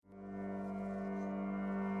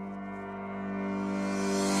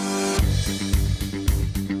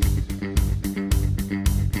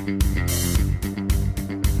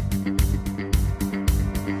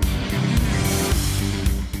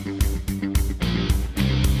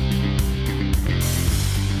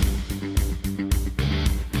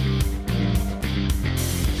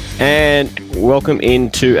And welcome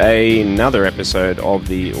into another episode of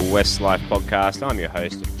the Westlife Podcast. I'm your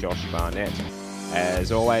host, Josh Barnett.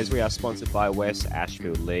 As always, we are sponsored by West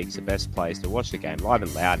Ashfield Leagues, the best place to watch the game live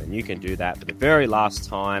and loud, and you can do that for the very last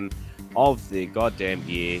time of the goddamn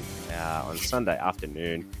year on Sunday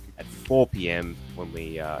afternoon at 4 p.m. when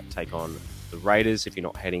we take on the Raiders. If you're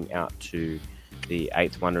not heading out to the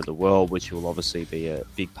eighth wonder of the world, which will obviously be a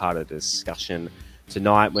big part of the discussion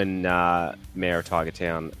tonight when Mayor of Tiger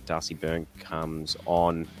Town, Darcy Byrne, comes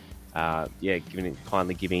on,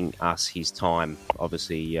 kindly giving us his time.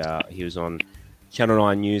 Obviously, he was on Channel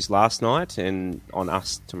 9 News last night and on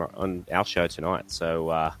our show tonight.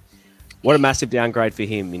 So what a massive downgrade for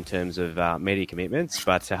him in terms of media commitments,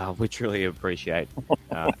 but we truly appreciate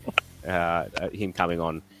him coming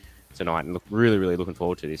on tonight and really looking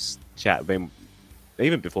forward to this chat.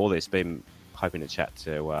 Even before this, been hoping to chat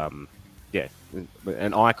to...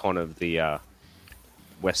 an icon of the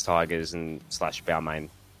West Tigers and / Balmain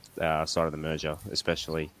side of the merger,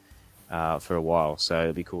 especially for a while. So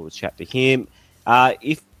it'd be cool to chat to him.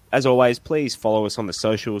 If, as always, please follow us on the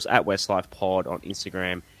socials at Westlife Pod on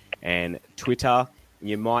Instagram and Twitter.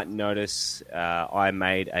 You might notice I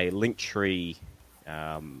made a link tree.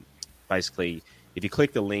 Basically, if you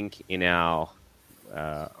click the link in our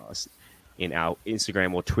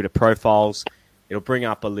Instagram or Twitter profiles, it'll bring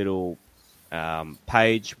up a little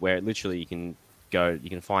page where literally you can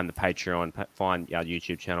find the Patreon, find our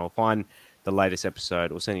YouTube channel, find the latest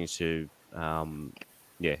episode, or send you to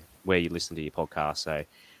where you listen to your podcast. So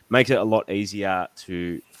makes it a lot easier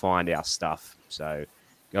to find our stuff. So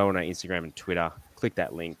go on our Instagram and Twitter, click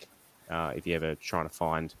that link if you're ever trying to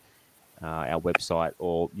find our website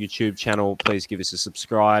or YouTube channel. Please give us a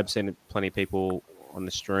subscribe. Send plenty of people on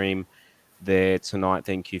the stream there tonight.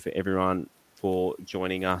 Thank you for everyone for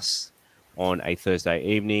joining us on a Thursday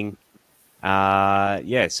evening.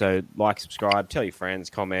 So like, subscribe, tell your friends,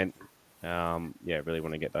 comment. Really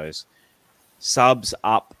want to get those subs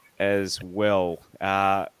up as well.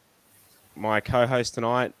 My co-host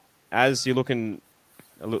tonight, as you're looking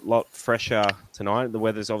a lot fresher tonight, the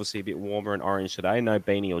weather's obviously a bit warmer and orange today. No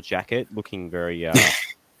beanie or jacket, looking very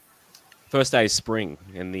first day of spring,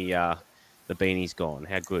 and the beanie's gone.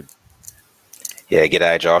 How good? Yeah,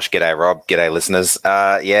 g'day Josh, g'day Rob, g'day listeners.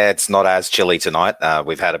 It's not as chilly tonight.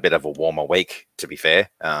 We've had a bit of a warmer week, to be fair.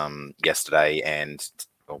 Yesterday and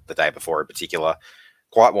the day before in particular,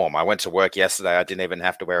 quite warm. I went to work yesterday. I didn't even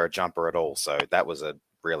have to wear a jumper at all. So that was a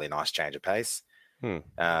really nice change of pace.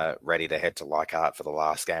 Ready to head to Leichhardt for the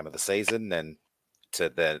last game of the season and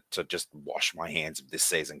to just wash my hands of this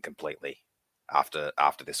season completely after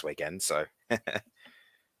this weekend. So,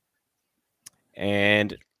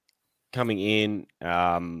 and coming in,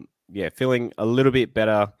 feeling a little bit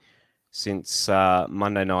better since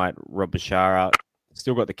Monday night. Rob Bashara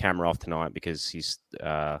still got the camera off tonight because he's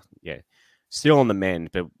still on the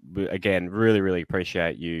mend. But again, really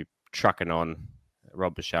appreciate you trucking on,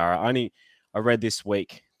 Rob Bashara. I read this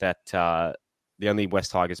week that the only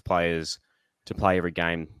West Tigers players to play every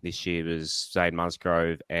game this year was Zane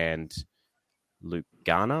Musgrove and Luke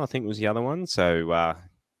Garner, I think was the other one. So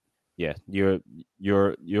you're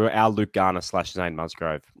our Luke Garner / Zane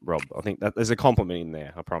Musgrove, Rob. I think that there's a compliment in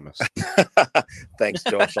there. I promise. Thanks,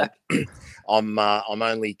 Josh. I'm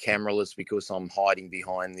only cameraless because I'm hiding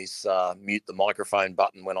behind this mute the microphone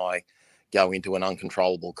button when I go into an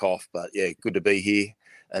uncontrollable cough. But yeah, good to be here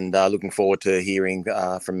and looking forward to hearing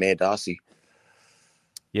from Mayor Darcy.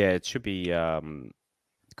 Yeah, it should be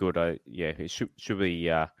good. It should be.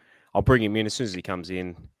 I'll bring him in as soon as he comes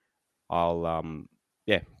in. I'll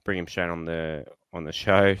bring him straight on the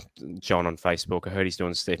show. John on Facebook. I heard he's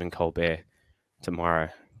doing Stephen Colbert tomorrow.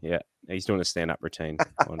 Yeah, he's doing a stand-up routine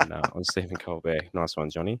on Stephen Colbert. Nice one,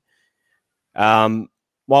 Johnny. While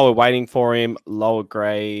we're waiting for him, lower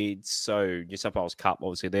grades. So New South Wales Cup,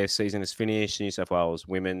 obviously their season is finished. New South Wales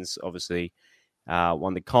Women's obviously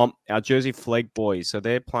won the comp. Our Jersey Flegg boys, so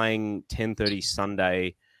they're playing 10:30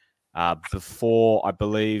 Sunday before, I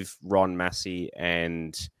believe, Ron Massey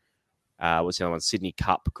and what's the other one? Sydney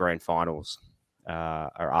Cup Grand Finals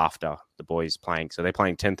are after the boys playing. So they're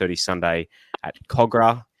playing 10:30 Sunday at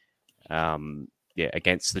Kogarah,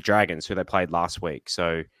 against the Dragons, who they played last week.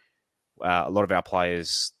 So a lot of our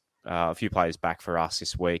players, a few players back for us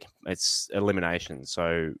this week. It's elimination.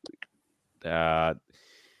 So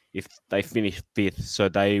if they finish fifth, so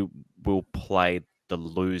they will play the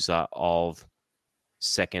loser of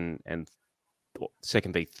second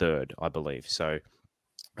v third, I believe. So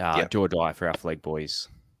do or die for our Flegg boys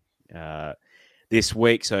this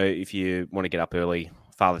week. So if you want to get up early,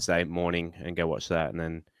 Father's Day morning, and go watch that, and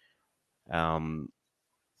then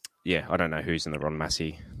I don't know who's in the Ron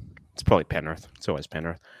Massey it's probably Penrith. It's always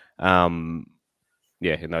Penrith. In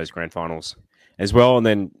those grand finals as well. And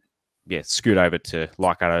then, scoot over to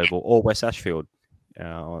Leichhardt Oval or West Ashfield.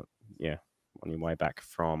 On your way back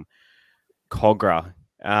from Cogra.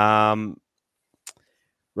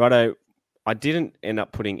 Righto, I didn't end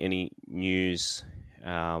up putting any news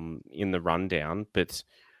in the rundown, but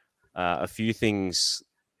a few things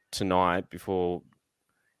tonight while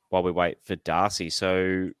we wait for Darcy.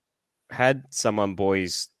 So had someone,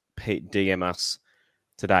 boys, DM us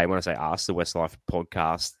today, when I say us, the West Life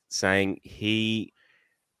podcast, saying he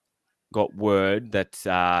got word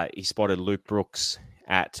that he spotted Luke Brooks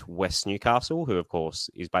at West Newcastle, who, of course,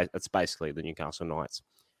 it's basically the Newcastle Knights.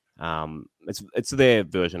 It's their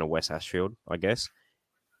version of West Ashfield, I guess.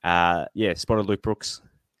 Spotted Luke Brooks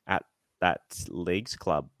at that leagues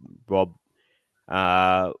club. Rob,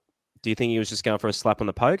 do you think he was just going for a slap on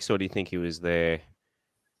the pokes, or do you think he was there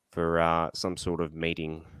for some sort of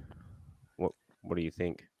meeting? What do you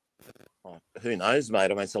think? Oh, who knows, mate? I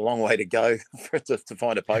mean, it's a long way to go to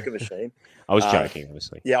find a poker machine. I was joking,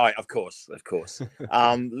 obviously. Yeah, of course. Look,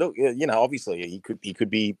 obviously he could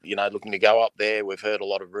be, looking to go up there. We've heard a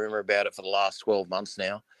lot of rumor about it for the last 12 months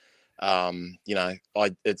now.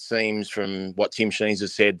 It seems from what Tim Sheens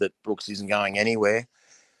has said that Brooks isn't going anywhere.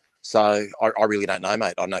 So I really don't know,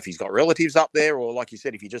 mate. I don't know if he's got relatives up there, or like you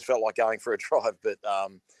said, if he just felt like going for a drive. But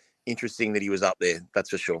interesting that he was up there.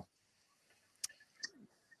 That's for sure.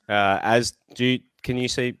 Can you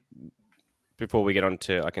see, before we get on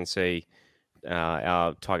to, I can see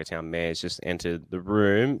our Tiger Town mayors just entered the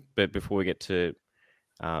room, but before we get to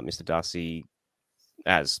Mr. Darcy,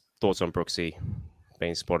 as thoughts on Brooksy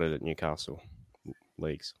being spotted at Newcastle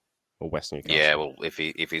leagues or West Newcastle? Yeah, well, if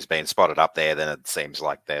he's been spotted up there, then it seems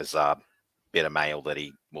like there's a bit of mail that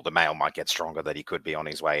the mail might get stronger, that he could be on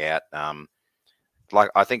his way out.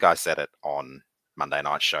 I think I said it on Monday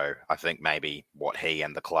night show. I think maybe what he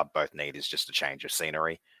and the club both need is just a change of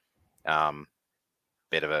scenery.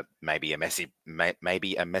 Bit of maybe a messy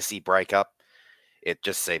breakup. It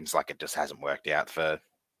just seems like it just hasn't worked out for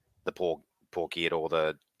the poor kid or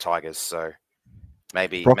the Tigers. So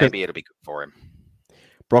maybe it'll be good for him.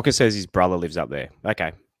 Brocker says his brother lives up there.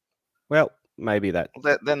 Okay, well, maybe that.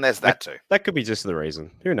 Then there's that too. That could be just the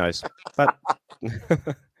reason. Who knows? But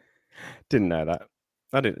didn't know that.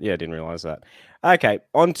 I didn't realize that. Okay,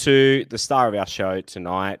 on to the star of our show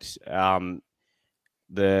tonight,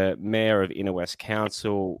 the Mayor of Inner West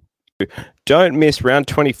Council. Don't miss round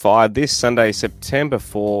 25 this Sunday, September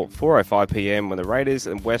 4, 4:05 p.m, when the Raiders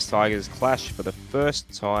and West Tigers clash for the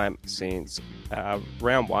first time since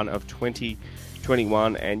round 1 of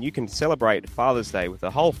 2021, and you can celebrate Father's Day with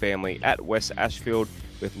the whole family at West Ashfield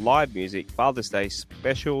with live music, Father's Day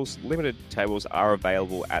specials. Limited tables are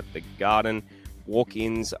available at the Garden.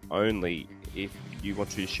 Walk-ins only. If you want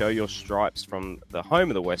to show your stripes from the home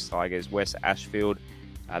of the West Tigers, West Ashfield,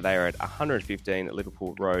 they are at 115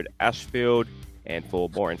 Liverpool Road, Ashfield. And for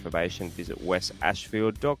more information, visit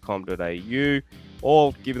westashfield.com.au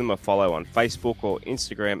or give them a follow on Facebook or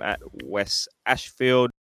Instagram at West Ashfield.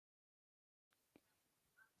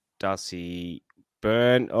 Darcy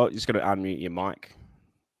Byrne. Oh, you just got to unmute your mic,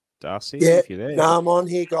 Darcy. Yeah, if you're there. No, I'm on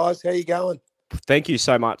here, guys. How you going? Thank you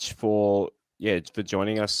so much for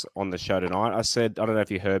joining us on the show tonight. I don't know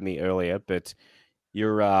if you heard me earlier, but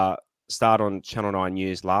you're start on Channel 9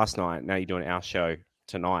 News last night. Now you're doing our show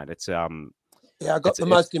tonight. It's I got the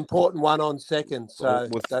most important one on second. So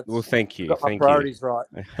thank you. Got my priorities right.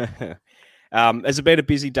 Has it been a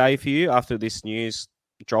busy day for you after this news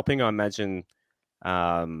dropping? I imagine.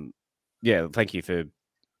 Thank you for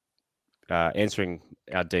answering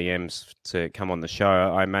our DMs to come on the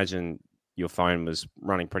show. I imagine your phone was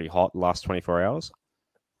running pretty hot the last 24 hours.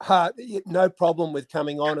 No problem with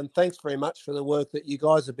coming on, and thanks very much for the work that you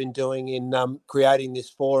guys have been doing in creating this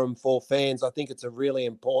forum for fans. I think it's a really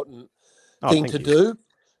important thing to do,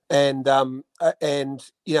 and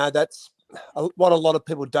that's what a lot of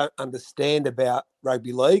people don't understand about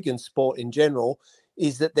rugby league and sport in general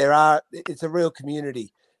is that it's a real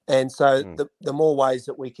community, and so the more ways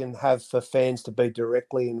that we can have for fans to be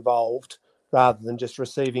directly involved rather than just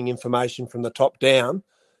receiving information from the top down,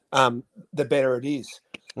 the better it is.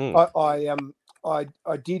 I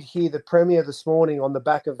did hear the Premier this morning on the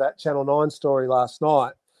back of that Channel 9 story last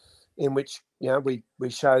night, in which we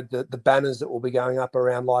showed the banners that will be going up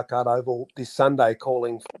around Leichhardt Oval this Sunday,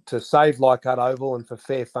 calling to save Leichhardt Oval and for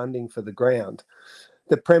fair funding for the ground.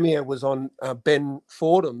 The Premier was on Ben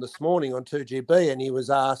Fordham this morning on 2GB, and he was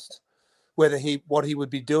asked what he would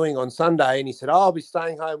be doing on Sunday, and he said, I'll be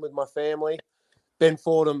staying home with my family. Ben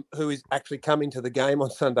Fordham, who is actually coming to the game on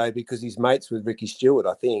Sunday because he's mates with Ricky Stewart,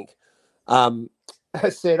 I think,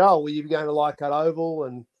 said, "Oh, will you be going to Leichhardt Oval?"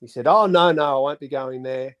 And he said, "Oh, no, I won't be going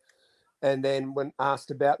there." And then when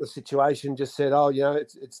asked about the situation, just said, "Oh,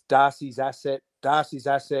 it's Darcy's asset.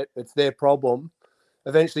 It's their problem."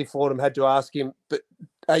 Eventually, Fordham had to ask him, "But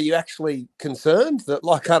are you actually concerned that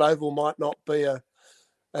Leichhardt Oval might not be an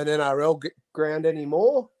NRL ground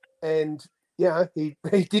anymore?" And he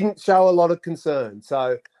didn't show a lot of concern.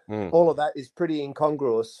 So all of that is pretty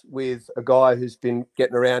incongruous with a guy who's been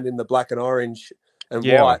getting around in the black and orange and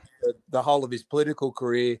white the whole of his political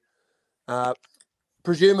career,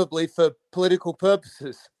 presumably for political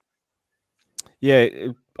purposes. Yeah,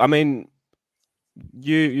 I mean,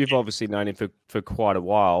 you've obviously known him for quite a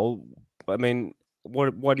while. I mean,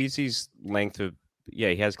 what is his length of? Yeah,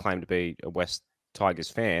 he has claimed to be a West Tigers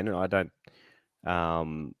fan. I don't.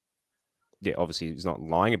 Obviously he's not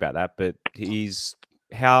lying about that, but he's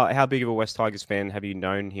how big of a West Tigers fan have you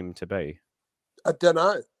known him to be? I don't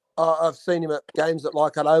know. I've seen him at games at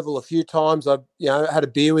Leichhardt Oval a few times. I've had a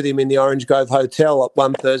beer with him in the Orange Grove Hotel at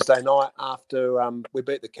one Thursday night after we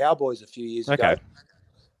beat the Cowboys a few years ago.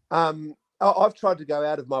 I've tried to go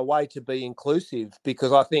out of my way to be inclusive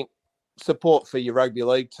because I think support for your rugby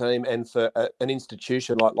league team and for an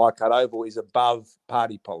institution like Leichhardt Oval is above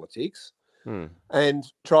party politics,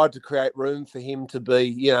 and tried to create room for him to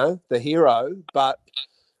be, the hero. But,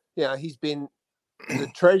 he's been the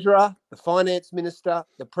treasurer, the finance minister,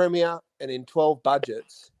 the premier, and in 12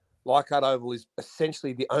 budgets, Leichhardt Oval is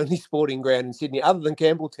essentially the only sporting ground in Sydney, other than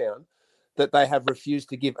Campbelltown, that they have refused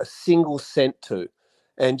to give a single cent to.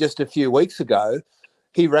 And just a few weeks ago,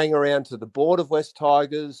 he rang around to the board of West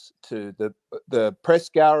Tigers, to the press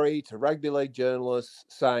gallery, to rugby league journalists,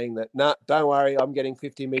 saying that, "No, don't worry, I'm getting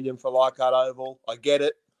 $50 million for Leichhardt Oval. I get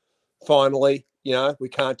it. Finally, we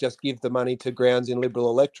can't just give the money to grounds in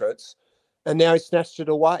Liberal electorates." And now he snatched it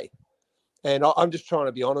away. And I'm just trying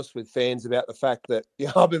to be honest with fans about the fact that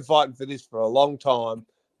I've been fighting for this for a long time.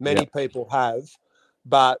 Many people have.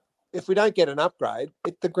 But if we don't get an upgrade,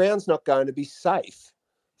 the ground's not going to be safe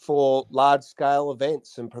for large-scale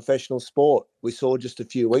events and professional sport. We saw just a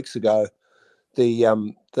few weeks ago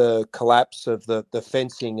the collapse of the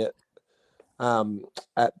fencing at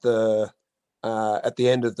the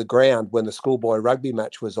end of the ground when the schoolboy rugby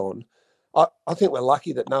match was on. I think we're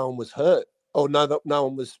lucky that no one was hurt, or that no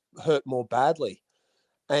one was hurt more badly.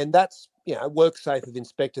 And that's, WorkSafe have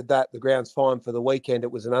inspected that. The ground's fine for the weekend.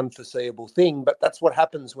 It was an unforeseeable thing, but that's what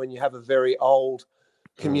happens when you have a very old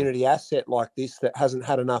community asset like this that hasn't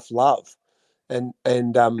had enough love. And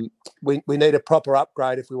we need a proper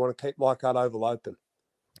upgrade if we want to keep Leichhardt Oval open.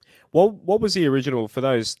 Well, what was the original, for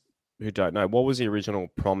those who don't know, what was the original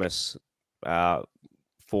promise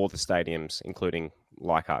for the stadiums, including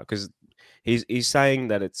Leichhardt? Because he's saying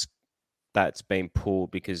that that's been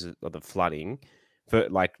pulled because of the flooding.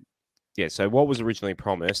 So what was originally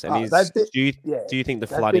promised? And do you think the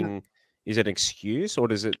flooding is an excuse, or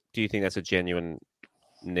do you think that's a genuine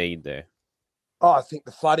need there? I think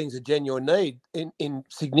the flooding's a genuine need in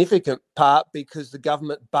significant part because the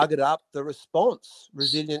government buggered up the response.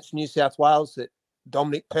 Resilience New South Wales that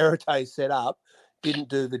Dominic Perrottet set up didn't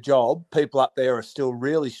do the job. People up there are still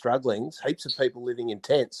really struggling. There's heaps of people living in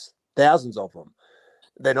tents, thousands of them.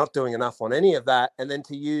 They're not doing enough on any of that. And then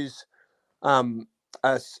to use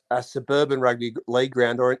a suburban rugby league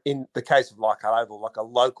ground, or in the case of Leichhardt Oval, like a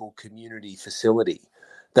local community facility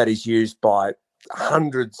that is used by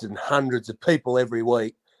hundreds and hundreds of people every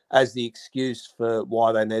week as the excuse for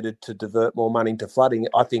why they needed to divert more money into flooding,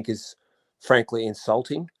 I think is frankly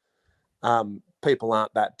insulting. People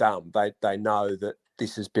aren't that dumb. They know that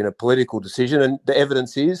this has been a political decision, and the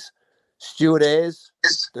evidence is Stuart Ayres,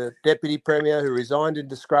 the Deputy Premier who resigned in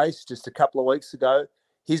disgrace just a couple of weeks ago,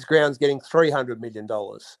 his ground's getting $300 million.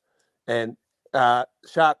 And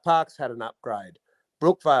Shark Park's had an upgrade.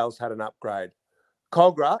 Brookvale's had an upgrade.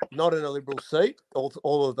 Cogra, not in a Liberal seat,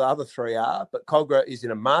 all of the other three are, but Cogra is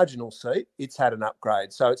in a marginal seat. It's had an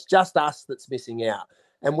upgrade. So it's just us that's missing out.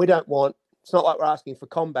 And we don't want, it's not like we're asking for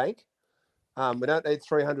CommBank. We don't need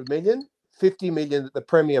 300 million. 50 million that the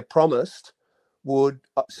Premier promised would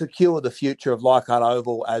secure the future of Leichhardt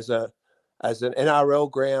Oval as an NRL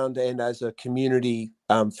ground and as a community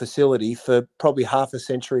facility for probably half a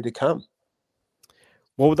century to come.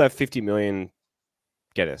 What would that 50 million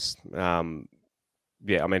get us?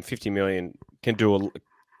 50 million can do a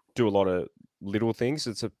lot of little things.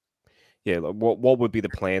 What would be the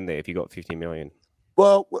plan there if you got 50 million?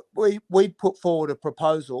 Well, we put forward a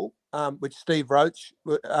proposal which Steve Roach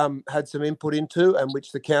had some input into, and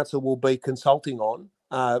which the council will be consulting on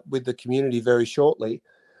with the community very shortly,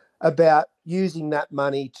 about using that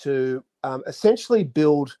money to essentially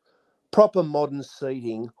build proper modern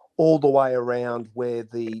seating all the way around where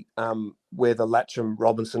the Latcham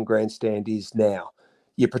Robinson grandstand is now.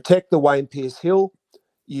 You protect the Wayne Pearce Hill,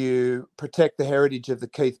 you protect the heritage of the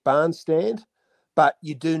Keith Barnes stand, but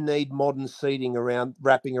you do need modern seating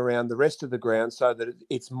wrapping around the rest of the ground so that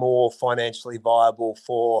it's more financially viable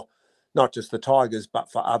for not just the Tigers,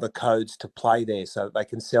 but for other codes to play there so that they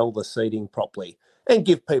can sell the seating properly and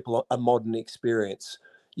give people a modern experience.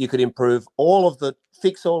 You could fix all of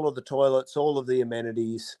the toilets, all of the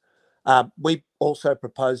amenities. We also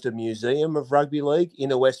proposed a museum of rugby league,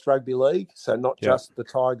 Inner West Rugby League. So not just the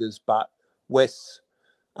Tigers, but West's,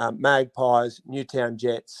 Magpies, Newtown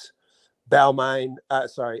Jets, Balmain,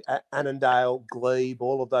 Annandale, Glebe,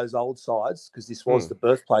 all of those old sides, because this was the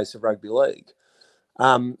birthplace of rugby league.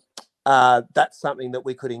 That's something that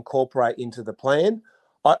we could incorporate into the plan.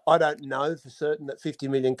 I don't know for certain that 50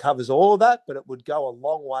 million covers all of that, but it would go a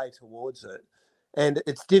long way towards it. And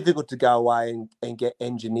it's difficult to go away and get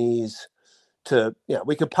engineers to,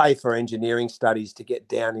 we could pay for engineering studies to get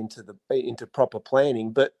down into proper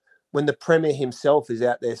planning. But when the Premier himself is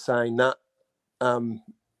out there saying, bugger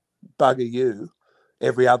you,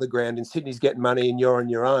 every other ground in Sydney's getting money and you're on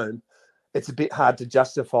your own, it's a bit hard to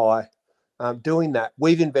justify doing that.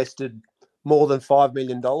 We've invested more than $5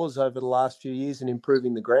 million over the last few years in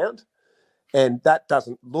improving the ground. And that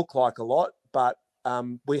doesn't look like a lot, but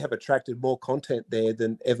we have attracted more content there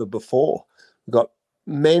than ever before. We've got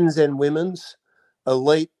men's and women's,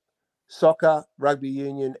 elite, soccer, rugby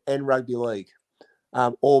union and rugby league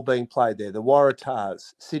all being played there. The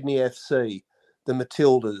Waratahs, Sydney FC, the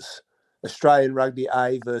Matildas, Australian Rugby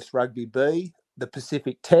A versus Rugby B, the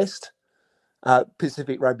Pacific Test,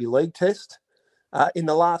 Pacific Rugby League Test. In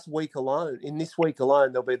this week alone,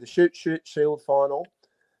 there'll be the Shoot Shield final.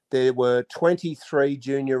 There were 23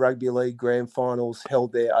 junior rugby league grand finals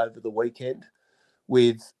held there over the weekend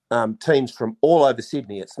with teams from all over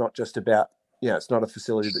Sydney. It's not just about, it's not a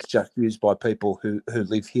facility that's just used by people who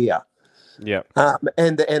live here. Yeah.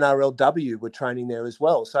 And the NRLW were training there as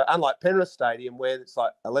well. So unlike Penrith Stadium, where it's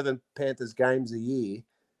like 11 Panthers games a year,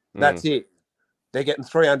 that's it. They're getting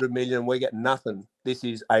 300 million. We're getting nothing. This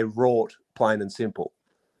is a rort, plain and simple.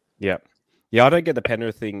 Yeah. Yeah, I don't get the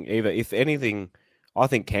Penrith thing either. If anything, I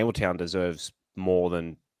think Campbelltown deserves more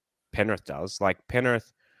than Penrith does. Like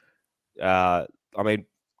Penrith,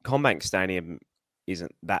 CommBank Stadium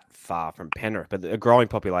isn't that far from Penrith, but a growing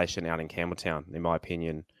population out in Campbelltown, in my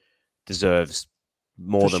opinion, deserves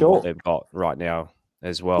more than what they've got right now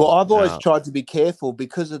as well. Well, I've always tried to be careful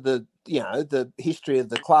because of the history of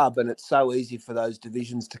the club, and it's so easy for those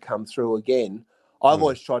divisions to come through again. I've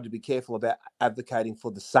always tried to be careful about advocating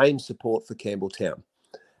for the same support for Campbelltown.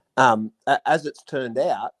 As it's turned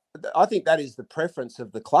out, I think that is the preference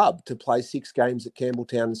of the club, to play 6 games at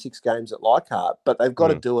Campbelltown and 6 games at Leichhardt, but they've got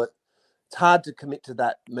to do it. It's hard to commit to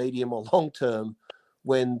that medium or long term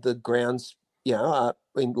when the grounds, are,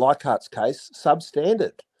 in Leichhardt's case,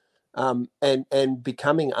 substandard and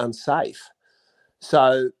becoming unsafe.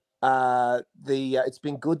 So it's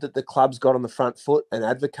been good that the club's got on the front foot and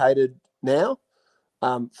advocated now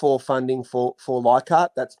for funding for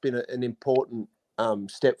Leichhardt. That's been an important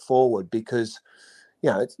step forward, because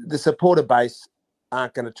the supporter base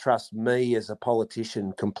aren't going to trust me as a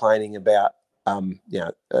politician complaining about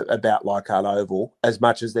Leichhardt Oval as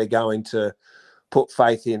much as they're going to put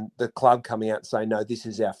faith in the club coming out and saying, no, this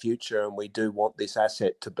is our future and we do want this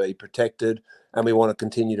asset to be protected and we want to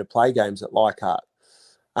continue to play games at Leichhardt.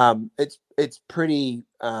 It's pretty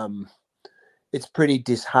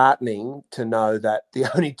disheartening to know that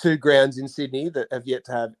the only 2 grounds in Sydney that have yet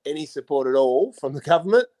to have any support at all from the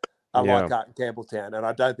government are Leichhardt and Campbelltown, and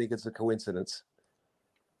I don't think it's a coincidence.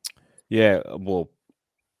 Yeah, well,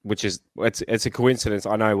 it's a coincidence.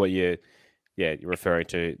 I know what you're referring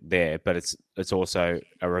to there, but it's also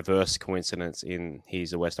a reverse coincidence in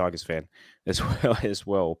he's a West Tigers fan as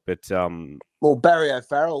well. But Barry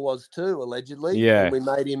O'Farrell was too, allegedly. Yeah, and we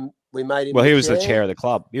made him. Well, he was the chair of the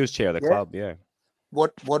club. He was chair of the club. Yeah.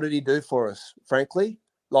 What did he do for us? Frankly,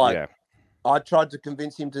 I tried to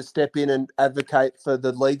convince him to step in and advocate for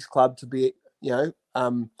the Leagues Club to be,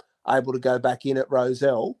 able to go back in at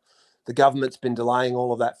Rozelle. The government's been delaying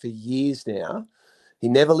all of that for years now. He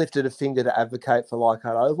never lifted a finger to advocate for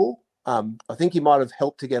Leichhardt Oval. I think he might have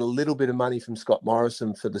helped to get a little bit of money from Scott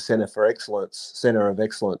Morrison for the Centre of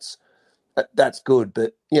Excellence. That's good.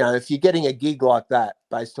 But, if you're getting a gig like that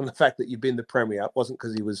based on the fact that you've been the Premier, it wasn't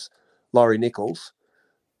because he was Laurie Nichols,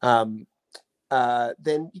 then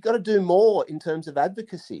you've got to do more in terms of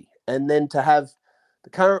advocacy. And then to have the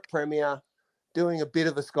current Premier doing a bit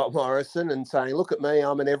of a Scott Morrison and saying, look at me,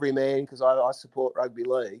 I'm an everyman because I support rugby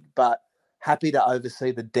league, but happy to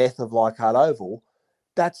oversee the death of Leichhardt Oval,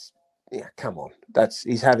 that's come on.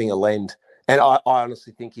 He's having a lend. And I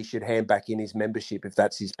honestly think he should hand back in his membership if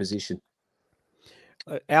that's his position.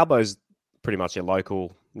 Albo's pretty much a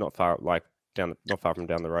local, not far from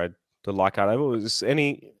down the road. The Leichhardt Oval.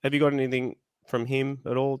 Have you got anything from him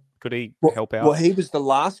at all? Could he help out? Well, he was the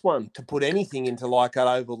last one to put anything into Leichhardt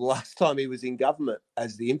Oval the last time he was in government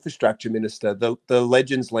as the infrastructure minister. The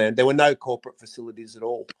Legends Land, there were no corporate facilities at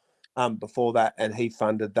all before that, and he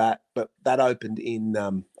funded that. But that opened in,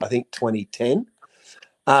 I think, 2010.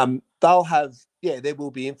 They'll have, there will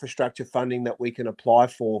be infrastructure funding that we can apply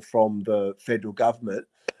for from the federal government,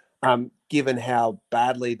 given how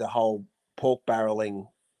badly the whole pork barrelling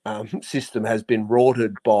system has been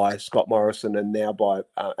rorted by Scott Morrison and now by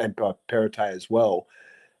Perrottet as well.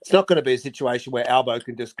 It's not going to be a situation where Albo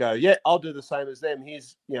can just go, I'll do the same as them.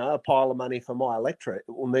 Here's a pile of money for my electorate.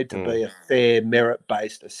 It will need to be a fair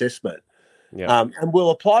merit-based assessment. Yeah. And we'll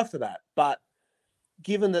apply for that. But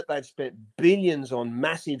given that they've spent billions on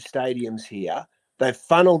massive stadiums here, they've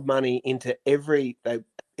funneled money into every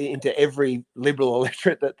Liberal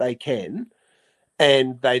electorate that they can,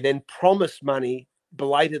 and they then promise money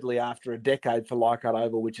belatedly after a decade for Leichhardt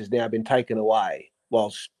Oval, which has now been taken away,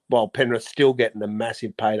 while Penrith's still getting a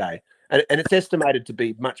massive payday. And it's estimated to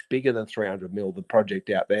be much bigger than 300 mil, the project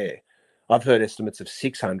out there. I've heard estimates of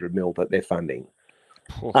 600 mil that they're funding.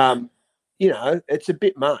 It's a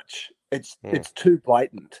bit much. It's too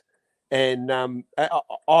blatant. And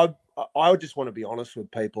I just want to be honest with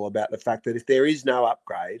people about the fact that if there is no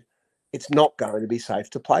upgrade, it's not going to be safe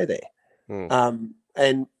to play there.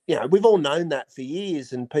 And, we've all known that for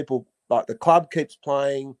years, and people like the club keeps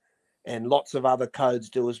playing and lots of other codes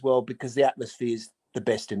do as well, because the atmosphere is the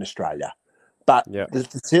best in Australia. But the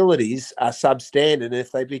facilities are substandard, and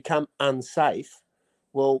if they become unsafe,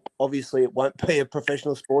 well, obviously it won't be a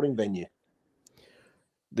professional sporting venue.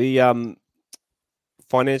 The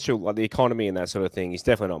financial, like the economy and that sort of thing, is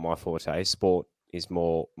definitely not my forte. Sport is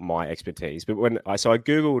more my expertise. But I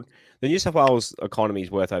Googled, the New South Wales economy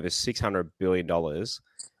is worth over $600 billion.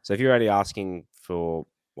 So if you're only asking for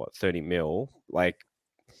 30 mil,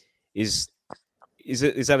 is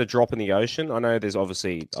that a drop in the ocean? I know there's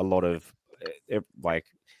obviously a lot of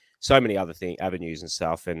so many other avenues and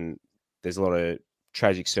stuff, and there's a lot of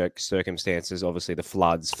tragic circumstances. Obviously, the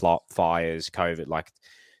floods, fires, COVID, much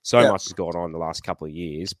has gone on in the last couple of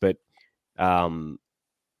years. But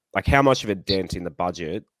how much of a dent in the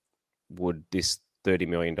budget would this $30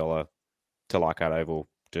 million to Leichhardt Oval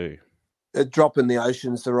do? A drop in the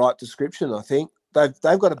ocean is the right description, I think. They're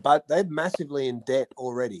massively in debt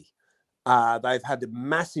already. They've had a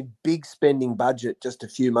massive, big spending budget just a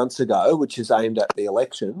few months ago, which is aimed at the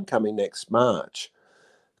election coming next March,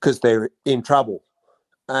 because they're in trouble.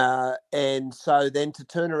 And so then to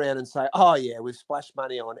turn around and say, we've splashed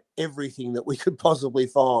money on everything that we could possibly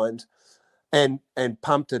find and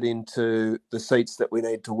pumped it into the seats that we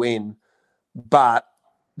need to win. But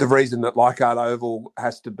the reason that Leichhardt Oval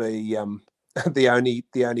has to be the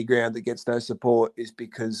only ground that gets no support is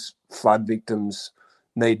because flood victims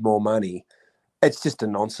need more money. It's just a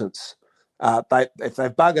nonsense. If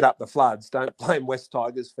they've buggered up the floods, don't blame West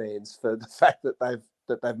Tigers fans for the fact that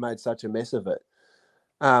they've made such a mess of it.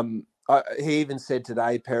 He even said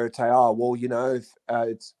today, Perrottet,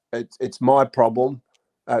 it's my problem,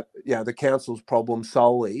 the council's problem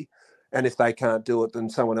solely, and if they can't do it, then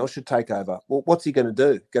someone else should take over. Well, what's he going to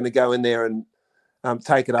do? Going to go in there and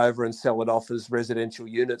take it over and sell it off as residential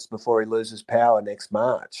units before he loses power next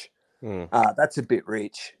March? That's a bit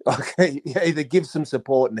rich. Either give some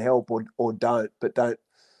support and help or don't, but don't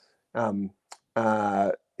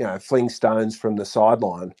fling stones from the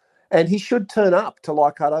sideline. And he should turn up to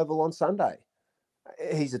Leichhardt Oval on Sunday.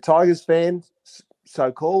 He's a Tigers fan,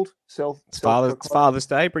 so-called. It's Father's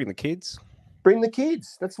Day. Bring the kids. Bring the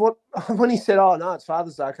kids. That's what, when he said, it's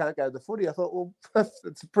Father's Day, I can't go to the footy, I thought, well,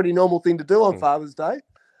 it's a pretty normal thing to do on Father's Day.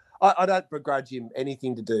 I don't begrudge him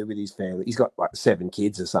anything to do with his family. He's got 7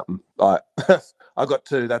 kids or something. I've got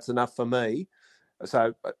 2. That's enough for me.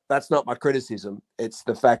 So that's not my criticism. It's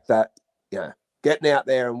the fact that, getting out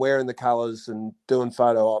there and wearing the colours and doing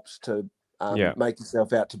photo ops to make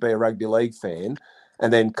yourself out to be a rugby league fan,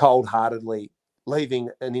 and then cold-heartedly leaving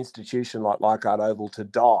an institution like Leichhardt Oval to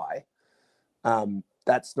die,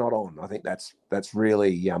 that's not on. I think that's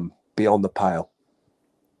really beyond the pale.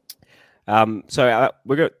 So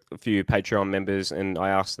we've got a few Patreon members, and I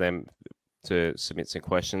asked them to submit some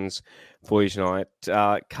questions for you tonight.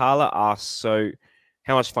 Carla asks, so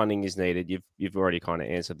how much funding is needed? You've already kind of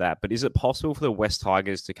answered that, but is it possible for the West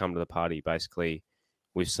Tigers to come to the party basically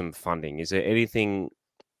with some funding? Is there anything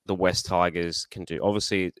the West Tigers can do?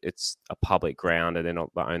 Obviously, it's a public ground, and they're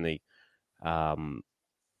not the only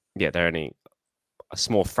they're only a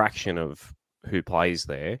small fraction of who plays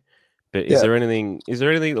there. But is there anything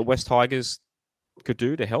that West Tigers could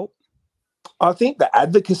do to help? I think the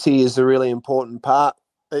advocacy is a really important part.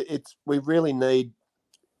 We really need,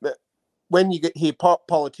 when you hear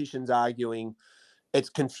politicians arguing, it's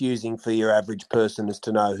confusing for your average person as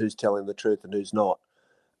to know who's telling the truth and who's not.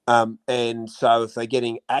 And so if they're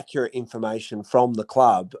getting accurate information from the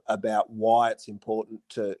club about why it's important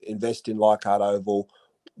to invest in Leichhardt Oval,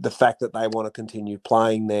 the fact that they want to continue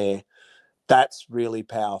playing there, that's really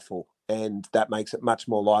powerful. And that makes it much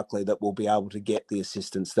more likely that we'll be able to get the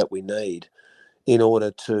assistance that we need in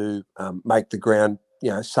order to make the ground,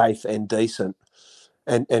 safe and decent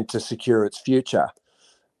and to secure its future.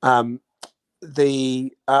 I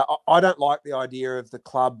don't like the idea of the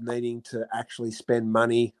club needing to actually spend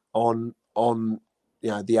money on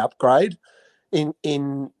the upgrade. In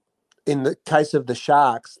the case of the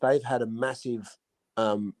Sharks, they've had a massive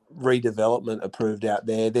redevelopment approved out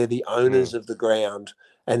there. They're the owners of the ground,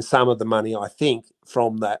 and some of the money, I think,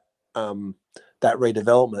 from that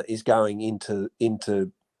redevelopment is going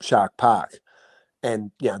into Shark Park,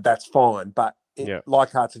 and that's fine. But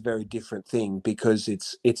Leichhardt's a very different thing because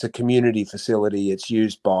it's a community facility. It's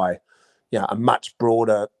used by a much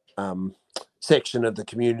broader section of the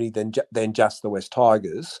community than just the West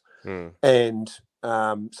Tigers, and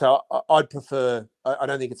so I'd prefer. I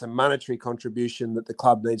don't think it's a monetary contribution that the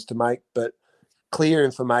club needs to make, but clear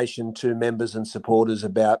information to members and supporters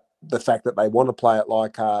about the fact that they want to play at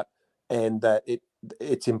Leichhardt and that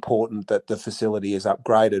it's important that the facility is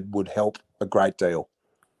upgraded would help a great deal.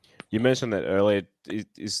 You mentioned that earlier.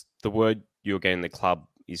 Is the word you're getting the club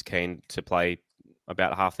is keen to play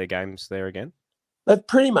about half their games there again? They've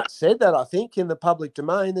pretty much said that, I think, in the public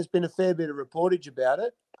domain. There's been a fair bit of reportage about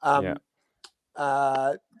it.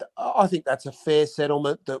 I think that's a fair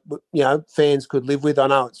settlement that fans could live with. I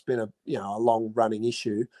know it's been a long running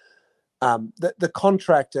issue. The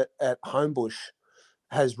contract at Homebush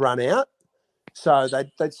has run out, so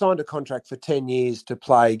they'd signed a contract for 10 years to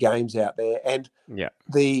play games out there, and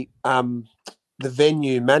the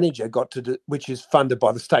venue manager which is funded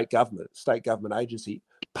by the state government agency,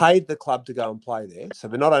 paid the club to go and play there. So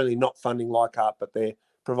they're not only not funding Leichhardt, but they're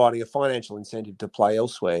providing a financial incentive to play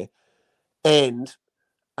elsewhere. And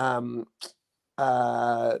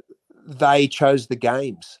they chose the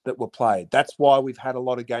games that were played. That's why we've had a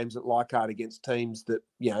lot of games at Leichhardt against teams that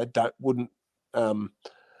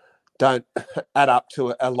don't add up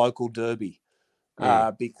to a local derby,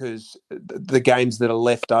 because the games that are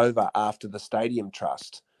left over after the Stadium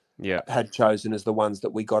Trust had chosen as the ones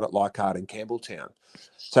that we got at Leichhardt and Campbelltown.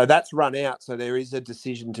 So that's run out. So there is a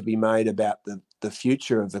decision to be made about the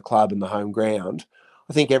future of the club and the home ground.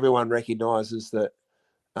 I think everyone recognises that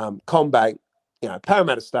CommBank,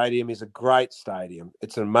 Parramatta Stadium is a great stadium.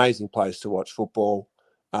 It's an amazing place to watch football,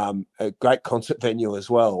 a great concert venue as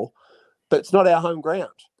well, but it's not our home ground.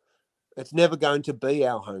 It's never going to be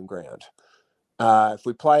our home ground. If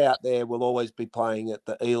we play out there, we'll always be playing at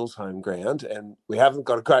the Eels home ground, and we haven't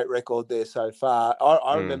got a great record there so far.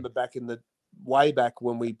 I remember way back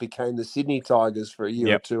when we became the Sydney Tigers for a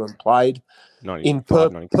year or two and played in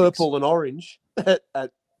purple and orange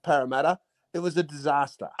at Parramatta. It was a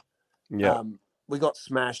disaster. We got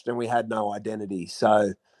smashed and we had no identity.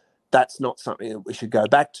 So that's not something that we should go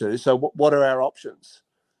back to. So what are our options?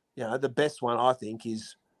 The best one, I think,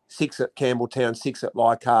 is 6 at Campbelltown, 6 at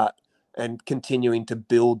Leichhardt, and continuing to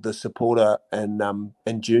build the supporter and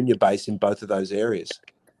junior base in both of those areas.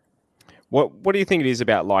 What do you think it is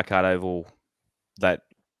about Leichhardt Oval that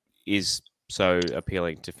is so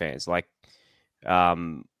appealing to fans? Like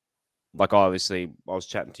obviously, I was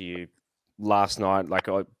chatting to you last night.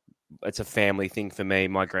 It's a family thing for me.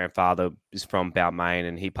 My grandfather is from Balmain,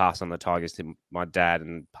 and he passed on the Tigers to my dad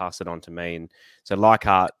and passed it on to me. And so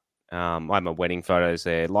Leichhardt, I have my wedding photos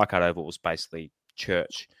there. Leichhardt Oval was basically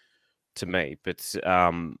church to me. But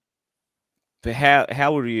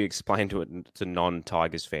how would you explain to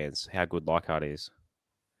non-Tigers fans how good Leichhardt is?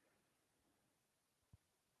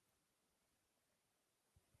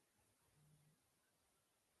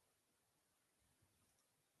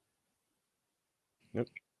 Yep.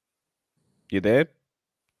 You there,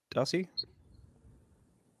 Darcy?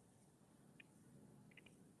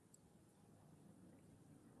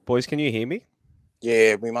 Boys, can you hear me?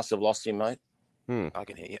 Yeah, we must have lost him, mate. I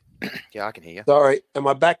can hear you. Yeah, I can hear you. Sorry, am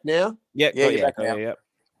I back now? Yeah, you're back now. Yeah.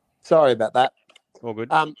 Sorry about that. All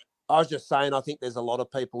good. I was just saying, I think there's a lot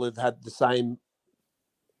of people who've had the same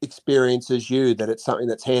experience as you, that it's something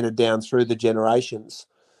that's handed down through the generations.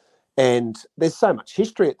 And there's so much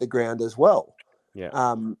history at the ground as well.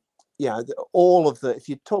 Yeah. All of if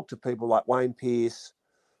you talk to people like Wayne Pearce,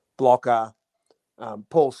 Blocker,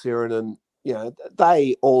 Paul Sirenen,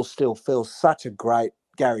 they all still feel such a great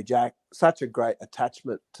Gary Jack, such a great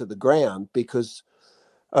attachment to the ground because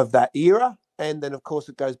of that era. And then, of course,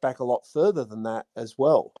 it goes back a lot further than that as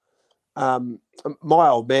well. My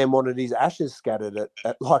old man wanted his ashes scattered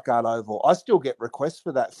at Leichhardt Oval. I still get requests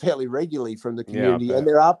for that fairly regularly from the community. Yeah, and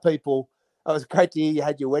there are people, it was great to hear you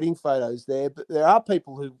had your wedding photos there, but there are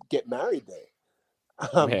people who get married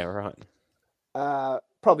there. Yeah, right.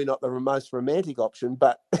 Probably not the most romantic option,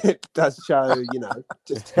 but it does show,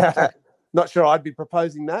 just not sure I'd be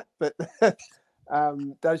proposing that, but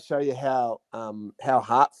does show you how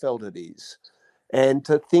heartfelt it is. And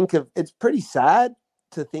to think of, it's pretty sad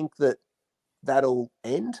to think that that'll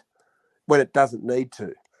end when it doesn't need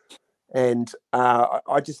to. And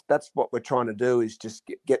that's what we're trying to do, is just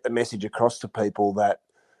get the message across to people that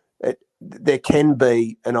there can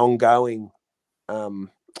be an ongoing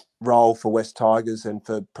role for West Tigers and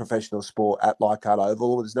for professional sport at Leichhardt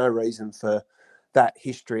Oval. There's no reason for that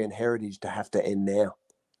history and heritage to have to end now.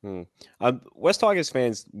 West Tigers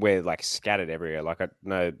fans, we're like scattered everywhere. Like I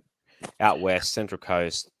know out west, Central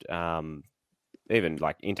Coast, even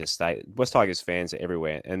like interstate, West Tigers fans are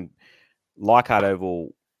everywhere. And Leichhardt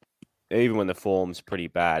Oval, even when the form's pretty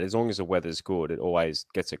bad, as long as the weather's good, it always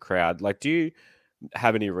gets a crowd. Like, do you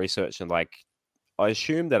have any research? And like, I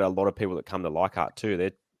assume that a lot of people that come to Leichhardt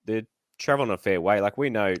too, they're traveling a fair way. Like we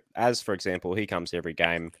know, as for example, he comes to every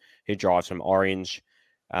game. He drives from Orange.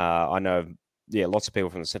 I know, lots of people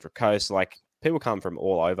from the Central Coast. Like people come from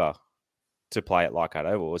all over to play at Leichhardt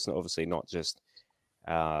Oval. It's obviously not just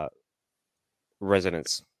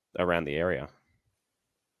residents around the area.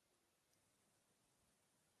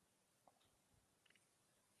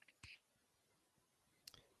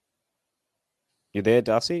 You there,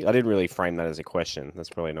 Darcy? I didn't really frame that as a question. That's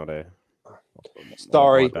probably not a...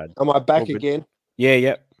 Sorry, am I back again? Yeah,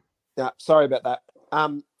 yep. Sorry about that.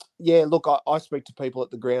 Look, I speak to people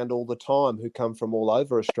at the ground all the time who come from all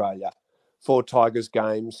over Australia for Tigers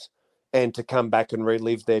games and to come back and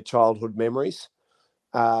relive their childhood memories.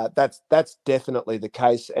 That's definitely the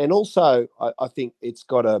case. And also, I think it's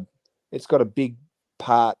got a big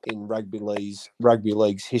part in rugby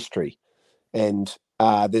league's history. And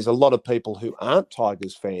there's a lot of people who aren't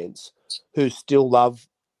Tigers fans who still love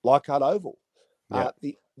Leichhardt Oval. Yeah.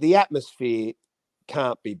 The atmosphere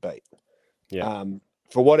can't be beat. Yeah.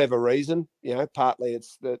 For whatever reason, partly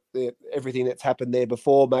it's everything that's happened there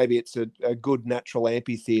before. Maybe it's a good natural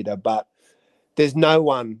amphitheatre, but there's no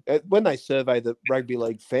one, when they survey the rugby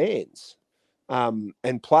league fans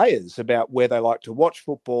and players about where they like to watch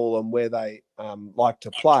football and where they like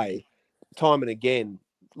to play, time and again,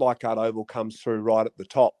 Leichhardt Oval comes through right at the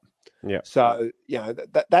top. Yeah. So,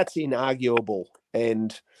 that's inarguable.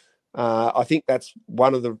 And I think that's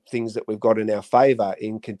one of the things that we've got in our favour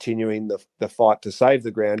in continuing the fight to save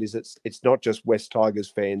the ground is it's not just West Tigers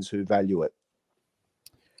fans who value it.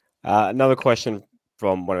 Another question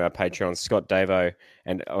from one of our Patreons, Scott Davo,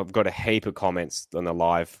 and I've got a heap of comments on the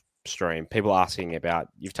live stream. People asking about,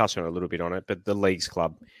 you've touched on a little bit on it, but the Leagues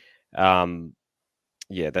Club.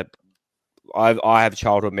 That I have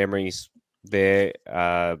childhood memories there.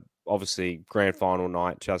 Obviously, grand final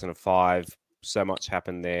night, 2005. So much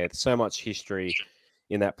happened there. So much history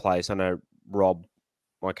in that place. I know Rob,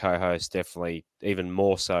 my co-host, definitely even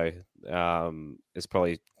more so. Has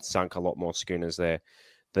probably sunk a lot more schooners there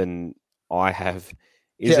than I have.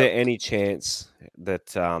 Is there any chance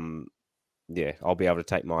that, I'll be able to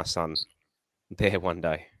take my son there one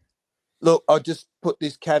day? Look, I'll just put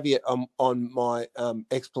this caveat on my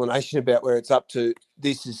explanation about where it's up to.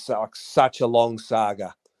 This is like such a long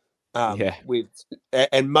saga.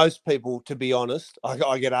 And most people, to be honest,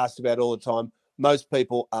 I get asked about all the time. Most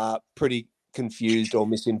people are pretty confused or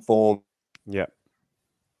misinformed. Yeah.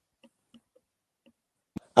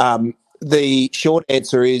 The short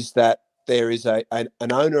answer is that there is an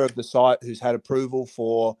owner of the site who's had approval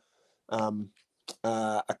for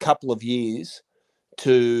a couple of years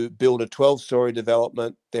to build a 12-storey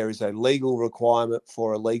development. There is a legal requirement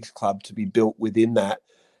for a Leagues Club to be built within that.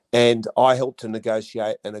 And I helped to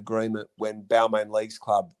negotiate an agreement when Balmain Leagues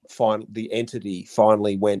Club, the entity,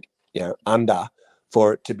 finally went under,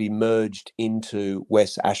 for it to be merged into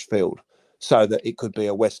West Ashfield so that it could be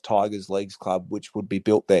a West Tigers Leagues Club, which would be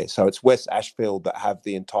built there. So it's West Ashfield that have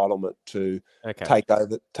the entitlement to take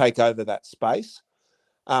over that space.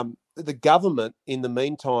 The government, in the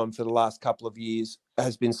meantime, for the last couple of years,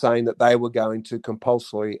 has been saying that they were going to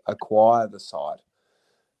compulsorily acquire the site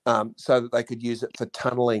so that they could use it for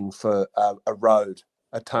tunnelling for a road,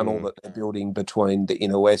 a tunnel that they're building between the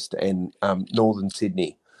inner west and northern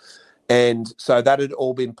Sydney. And so that had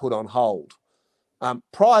all been put on hold.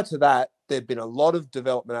 Prior to that, there'd been a lot of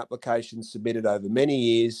development applications submitted over many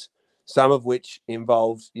years, some of which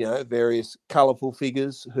involved, various colourful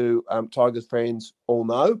figures who Tigers fans all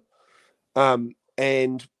know.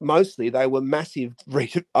 And mostly they were massive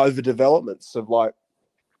overdevelopments of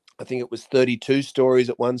I think it was 32 stories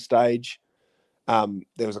at one stage.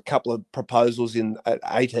 There was a couple of proposals at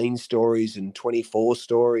 18 stories and 24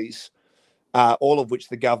 stories, all of which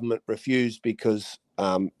the government refused because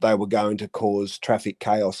they were going to cause traffic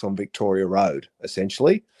chaos on Victoria Road,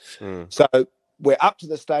 essentially. So we're up to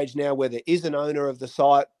the stage now where there is an owner of the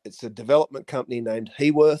site. It's a development company named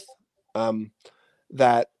Heworth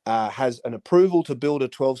that has an approval to build a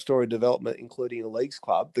 12-story development, including a leagues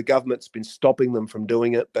club. The government's been stopping them from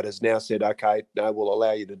doing it, but has now said, okay, no, we'll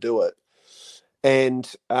allow you to do it.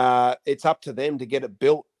 And it's up to them to get it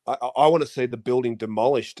built. I want to see the building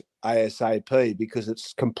demolished ASAP because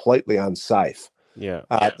it's completely unsafe. Yeah.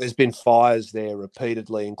 There's been fires there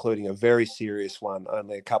repeatedly, including a very serious one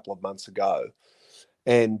only a couple of months ago.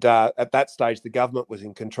 And at that stage, the government was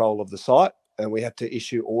in control of the site, and we had to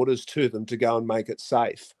issue orders to them to go and make it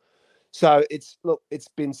safe. So it's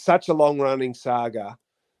been such a long-running saga.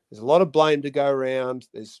 There's a lot of blame to go around.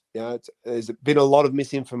 There's been a lot of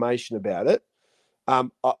misinformation about it.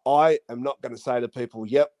 I am not going to say to people,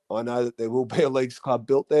 yep, I know that there will be a leagues club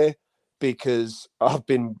built there, because I've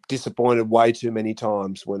been disappointed way too many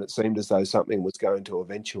times when it seemed as though something was going to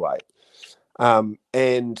eventuate.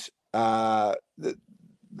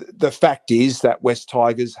 The fact is that West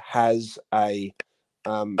Tigers has a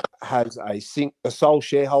sole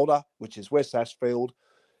shareholder, which is West Ashfield,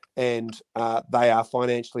 and they are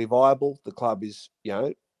financially viable. The club is,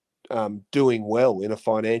 doing well in a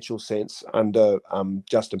financial sense under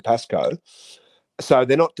Justin Pascoe. So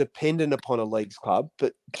they're not dependent upon a leagues club,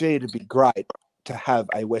 but gee, it'd be great to have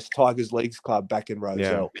a West Tigers leagues club back in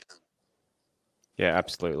Rozelle. Yeah,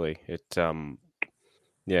 absolutely. It's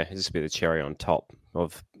just a bit of cherry on top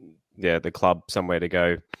of the club, somewhere to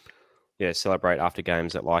go. Yeah, celebrate after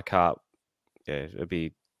games at Leichhardt. Yeah, it'd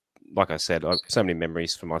be, like I said, so many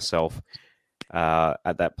memories for myself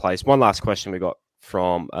at that place. One last question we got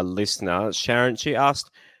from a listener, Sharon. She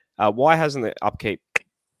asked, why hasn't the upkeep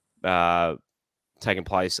taken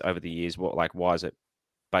place over the years? Why has it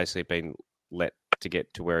basically been let to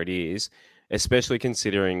get to where it is, especially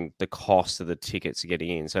considering the cost of the tickets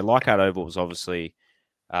getting in? So Leichhardt Oval was obviously,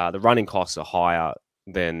 the running costs are higher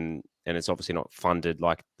than, and it's obviously not funded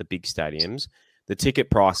like the big stadiums. The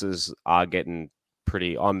ticket prices are getting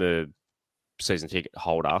pretty, I'm a season ticket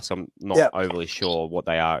holder, so I'm not overly sure what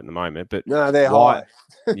they are at the moment, but no, they're high.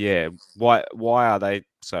 Why are they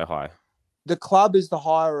so high? The club is the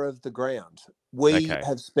hire of the ground. We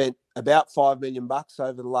have spent about $5 million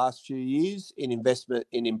over the last few years in investment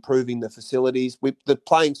in improving the facilities. The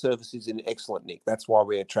playing surface is in excellent nick. That's why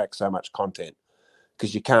we attract so much content,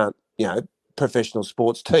 because you can't, professional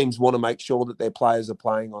sports teams want to make sure that their players are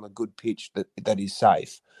playing on a good pitch that is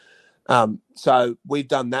safe. So we've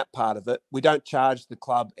done that part of it. We don't charge the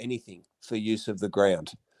club anything for use of the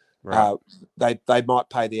ground. Right. They might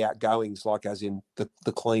pay the outgoings, like as in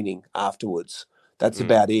the cleaning afterwards. That's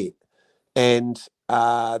about it. And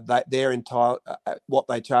they're what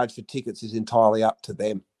they charge for tickets is entirely up to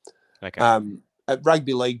them. Okay. At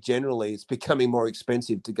rugby league generally, it's becoming more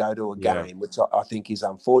expensive to go to a game, which I think is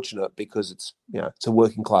unfortunate, because it's it's a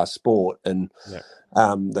working class sport, and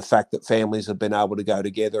the fact that families have been able to go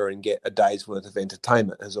together and get a day's worth of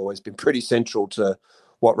entertainment has always been pretty central to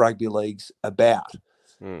what rugby league's about.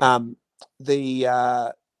 The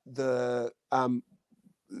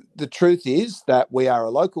truth is that we are a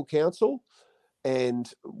local council,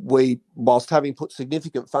 and we, whilst having put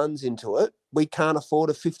significant funds into it, we can't afford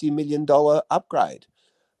a $50 million upgrade.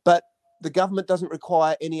 But the government doesn't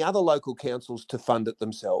require any other local councils to fund it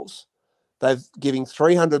themselves. They've given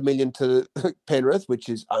 $300 million to Penrith, which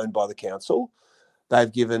is owned by the council.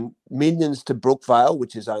 They've given millions to Brookvale,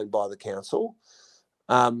 which is owned by the council.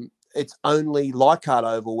 It's only Leichhardt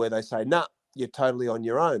Oval where they say, nah, you're totally on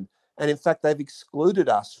your own. And in fact, they've excluded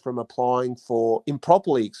us from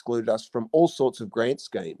improperly excluded us from all sorts of grant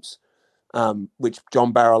schemes, which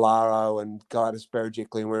John Barilaro and Gladys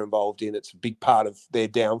Berejiklian were involved in. It's a big part of their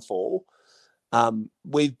downfall.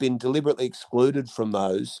 We've been deliberately excluded from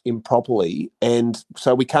those improperly, and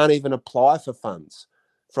so we can't even apply for funds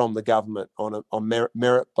from the government on a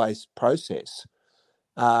merit-based process.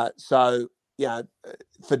 So,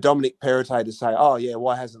 for Dominic Perrottet to say, oh, yeah,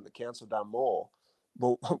 why hasn't the council done more?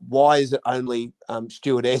 Well, why is it only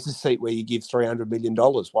Stuart Ayres' seat where you give $300 million?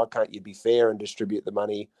 Why can't you be fair and distribute the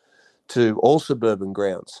money to all suburban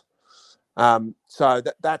grounds? So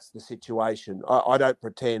that's the situation. I don't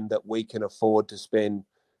pretend that we can afford to spend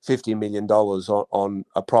 $50 million on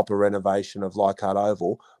a proper renovation of Leichhardt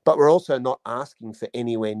Oval, but we're also not asking for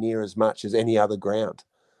anywhere near as much as any other ground.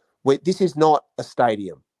 This is not a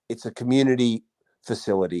stadium. It's a community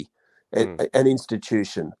facility, an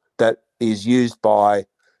institution that is used by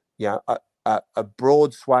a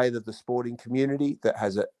broad swathe of the sporting community that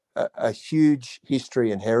has a huge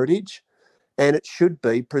history and heritage, and it should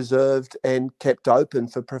be preserved and kept open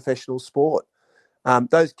for professional sport.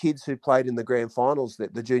 Those kids who played in the grand finals,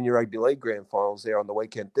 the Junior Rugby League grand finals there on the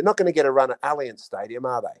weekend, they're not going to get a run at Allianz Stadium,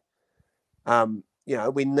 are they?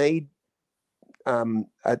 We need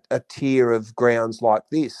a tier of grounds like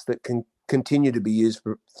this that can continue to be used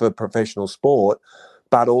for professional sport,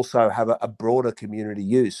 but also have a broader community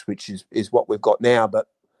use, which is what we've got now. But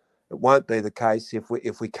it won't be the case if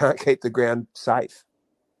we can't keep the ground safe.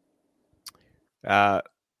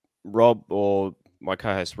 Rob, or my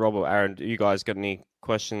co-host Rob or Aaron, do you guys got any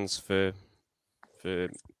questions for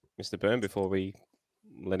Mr. Byrne before we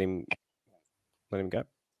let him go?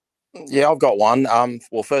 Yeah, I've got one.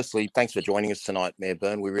 Well, firstly, thanks for joining us tonight, Mayor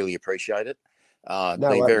Byrne. We really appreciate it.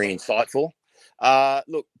 Been very insightful.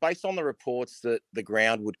 Look, based on the reports that the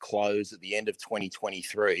ground would close at the end of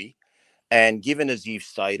 2023, and given, as you've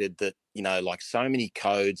stated, that, like so many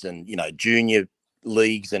codes and, junior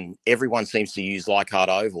leagues and everyone seems to use Leichhardt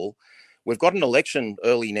Oval, we've got an election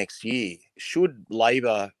early next year. Should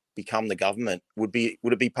Labor become the government, would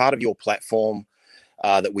it be part of your platform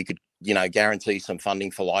that we could, guarantee some funding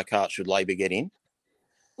for Leichhardt should Labor get in?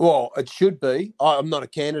 Well, it should be. I'm not a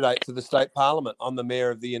candidate for the state parliament. I'm the mayor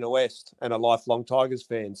of the Inner West and a lifelong Tigers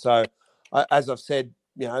fan. So, as I've said,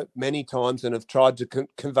 many times and have tried to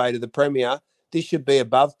convey to the Premier, this should be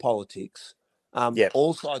above politics.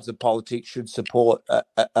 All sides of politics should support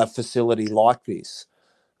a facility like this.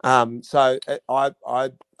 So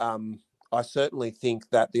I certainly think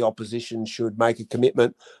that the opposition should make a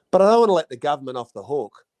commitment, but I don't want to let the government off the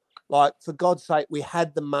hook. Like, for God's sake, we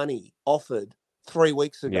had the money offered 3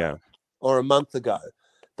 weeks ago or a month ago.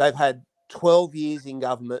 They've had 12 years in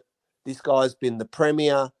government. This guy's been the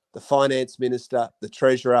Premier, the Finance Minister, the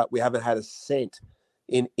Treasurer. We haven't had a cent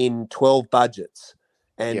in 12 budgets.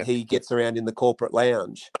 And he gets around in the corporate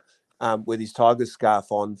lounge with his Tigers scarf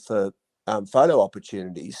on for photo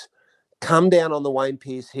opportunities. Come down on the Wayne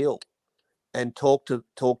Pearce Hill and talk to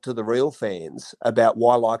the real fans about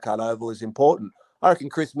why Leichhardt Oval is important. I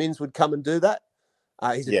reckon Chris Minns would come and do that.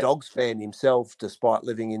 He's a Dogs fan himself, despite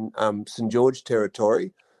living in St George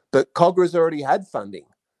territory. But Cogra's already had funding.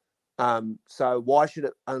 So why should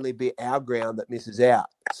it only be our ground that misses out?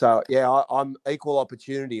 So, I'm equal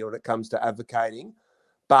opportunity when it comes to advocating.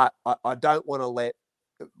 But I don't want to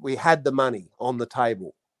we had the money on the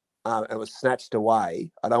table. It was snatched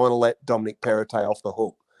away. I don't want to let Dominic Perrottet off the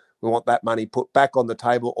hook. We want that money put back on the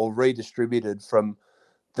table or redistributed from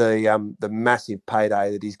the massive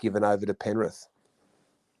payday that he's given over to Penrith.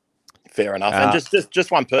 Fair enough. And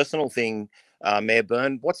just one personal thing, Mayor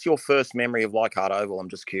Byrne, what's your first memory of Leichhardt Oval? I'm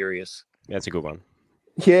just curious. That's a good one.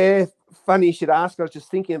 Yeah, funny you should ask. I was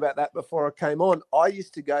just thinking about that before I came on. I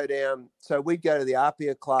used to go down, so we'd go to the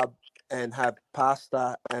Apia Club and have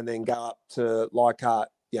pasta and then go up to Leichhardt,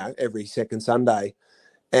 every second Sunday.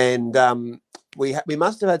 And we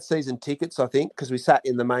must have had season tickets, I think, because we sat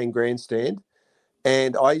in the main grandstand.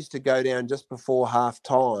 And I used to go down just before half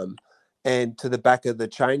time and to the back of the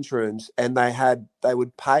change rooms, and they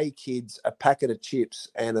would pay kids a packet of chips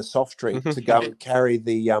and a soft drink to go and carry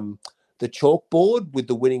the chalkboard with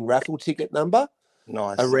the winning raffle ticket number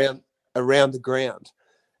around the ground.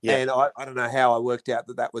 Yeah. And I don't know how I worked out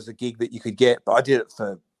that was a gig that you could get, but I did it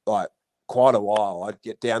for like quite a while. I'd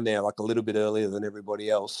get down there like a little bit earlier than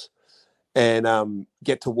everybody else and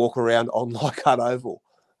get to walk around on Leichhardt Oval.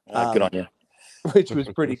 Good on you. Which was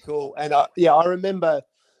pretty cool. And I remember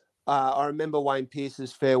Wayne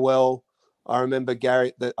Pearce's farewell. I remember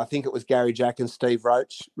I think it was Gary Jack and Steve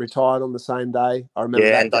Roach retired on the same day. I remember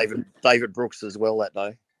and David Brooks as well that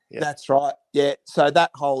day. Yeah. That's right. Yeah. So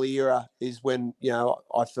that whole era is when,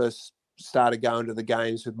 I first started going to the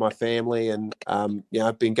games with my family and,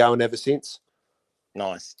 I've been going ever since.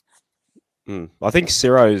 Nice. I think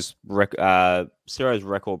Ciro's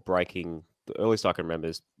record breaking, the earliest I can remember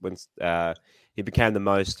is when he became the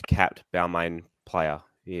most capped Balmain player.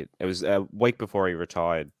 It was a week before he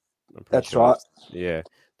retired. That's right. Yeah,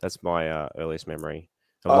 that's my earliest memory.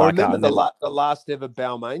 I remember the last ever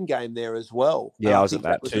Balmain game there as well. Yeah, I was at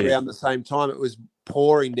that was too. Around the same time. It was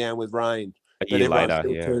pouring down with rain. A year later,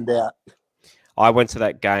 turned out. I went to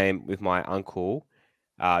that game with my uncle,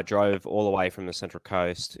 drove all the way from the Central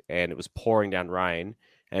Coast, and it was pouring down rain.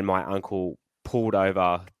 and my uncle pulled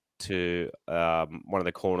over to one of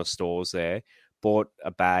the corner stores there, bought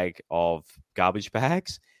a bag of garbage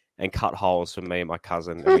bags, and cut holes for me and my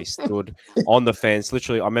cousin, and we stood on the fence.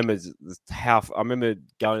 Literally, I remember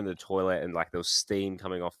going to the toilet and like there was steam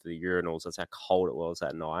coming off the urinals. That's how cold it was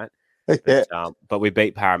that night. Yeah. But we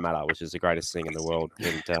beat Parramatta, which is the greatest thing in the world.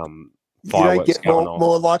 And you don't get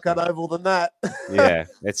more Leichhardt Oval than that. Yeah,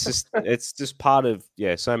 it's just part of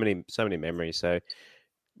so many memories. So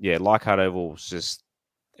yeah, Leichhardt Oval is just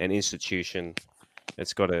an institution.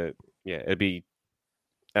 It's got to it'd be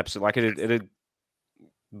absolutely like it'd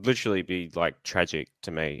literally be like tragic to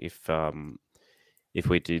me if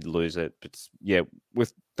we did lose it. But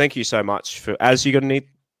thank you so much for. As you got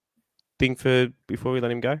anything for before we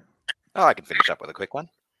let him go? Oh, I can finish up with a quick one.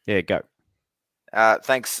 Yeah, go.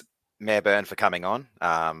 Thanks, Mayor Byrne, for coming on.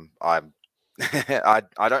 I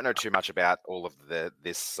don't know too much about all of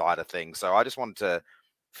this side of things, so I just wanted to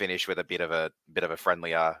finish with a bit of a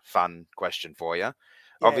friendlier, fun question for you.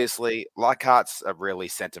 Yeah. Obviously, Leichhardt's a really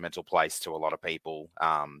sentimental place to a lot of people.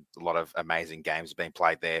 A lot of amazing games have been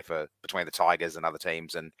played there between the Tigers and other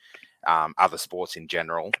teams and other sports in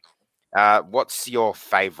general. What's your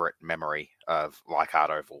favourite memory of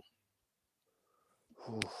Leichhardt Oval?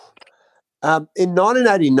 In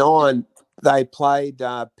 1989, they played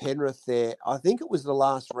Penrith there. I think it was the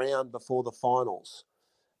last round before the finals.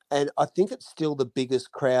 And I think it's still the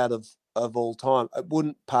biggest crowd of all time. It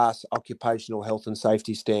wouldn't pass occupational health and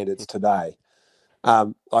safety standards today.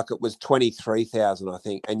 Like it was 23,000, I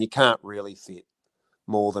think. And you can't really fit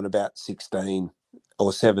more than about 16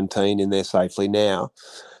 or 17 in there safely now.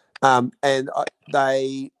 I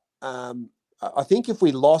think if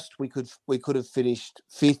we lost, we could have finished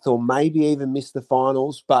fifth or maybe even missed the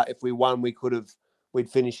finals. But if we won, we'd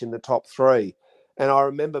finish in the top three. And I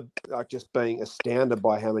remember just being astounded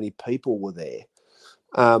by how many people were there.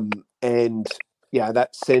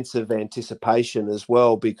 That sense of anticipation as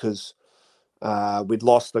well, because we'd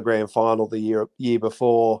lost the grand final the year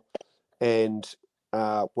before, and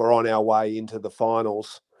we're on our way into the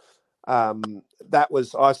finals. I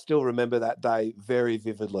still remember that day very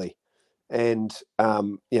vividly. And,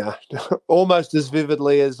 almost as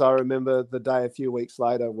vividly as I remember the day a few weeks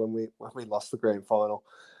later when we lost the grand final.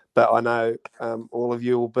 But I know all of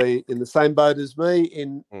you will be in the same boat as me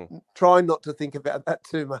in trying not to think about that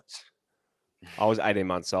too much. I was 18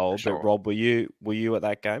 months old, sure. But Rob, were you at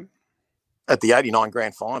that game? At the '89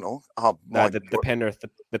 grand final? Oh, no, the Penrith.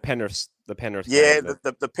 Yeah, game,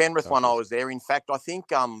 the Penrith one. I was there. In fact, I think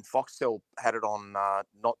Foxtel had it on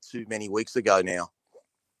not too many weeks ago now.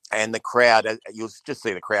 And the crowd, you'll just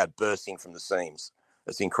see the crowd bursting from the seams.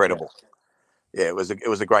 It's incredible. Yeah, it was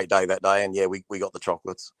a great day that day, and we got the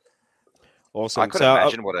chocolates. Awesome. I could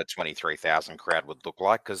imagine what a 23,000 crowd would look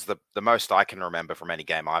like, because the most I can remember from any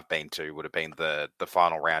game I've been to would have been the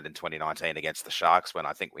final round in 2019 against the Sharks, when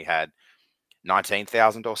I think we had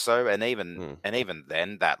 19,000 or so, and even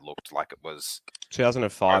then that looked like it was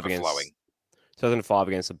 2005 against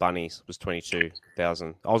the Bunnies was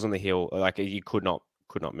 22,000. I was on the hill, like you could not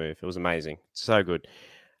move. It was amazing. So good.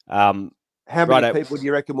 How many people do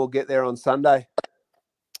you reckon will get there on Sunday?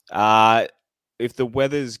 If the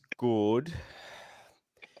weather's good,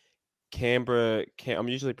 Canberra. I'm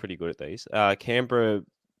usually pretty good at these. Canberra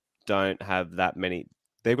don't have that many.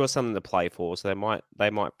 They've got something to play for, so they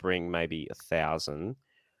might bring maybe 1,000.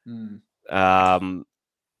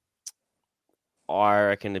 I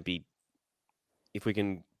reckon it'd be, if we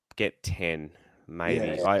can get 10,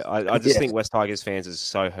 maybe. Yeah. I just think West Tigers fans are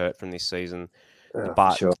so hurt from this season.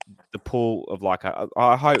 But sure. The pool of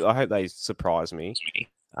I hope they surprise me,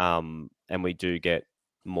 and we do get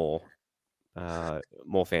more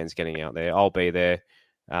fans getting out there. I'll be there.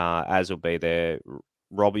 Az will be there.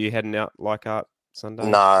 Rob, are you heading out Leichhardt Sunday?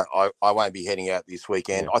 No, I won't be heading out this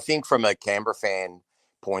weekend. Yeah. I think from a Canberra fan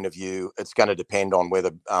point of view, it's going to depend on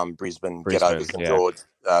whether Brisbane get over St George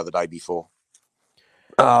the day before.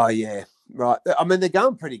 Oh yeah. Right. I mean, they're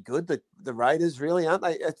going pretty good, the Raiders, really, aren't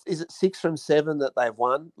they? Is it 6 from 7 that they've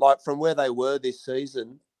won? Like, from where they were this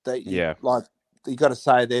season, you got to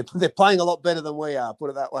say they're playing a lot better than we are,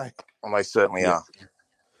 put it that way. Well, they certainly are.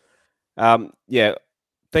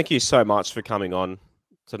 Thank you so much for coming on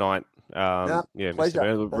tonight.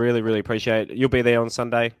 Pleasure. Really, really appreciate it. You'll be there on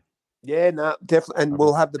Sunday? Yeah, no, definitely. And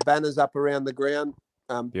we'll have the banners up around the ground.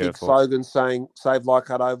 Big slogan saying "Save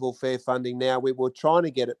Leichhardt Oval, fair funding now." We were trying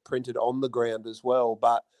to get it printed on the ground as well,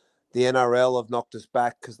 but the NRL have knocked us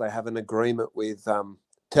back because they have an agreement with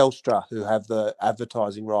Telstra, who have the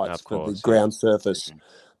advertising rights for the ground surface. Mm-hmm.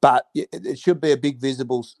 But it should be a big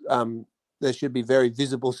visible. There should be very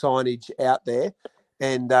visible signage out there,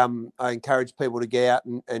 And I encourage people to get out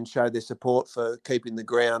and show their support for keeping the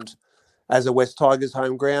ground as a West Tigers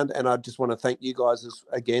home ground. And I just want to thank you guys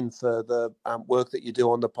again for the work that you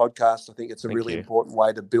do on the podcast. I think it's a really important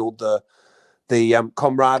way to build the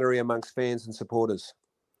camaraderie amongst fans and supporters.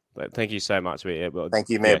 But thank you so much. Thank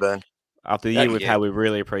you, Mayor Byrne. After the year we've had, we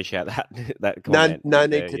really appreciate that comment. No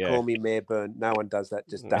need to call me Mayor Byrne. No one does that.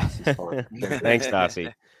 Just Darcy's fine. Thanks,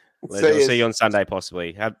 Darcy. We'll see you on Sunday,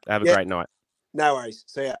 possibly. Have a great night. No worries.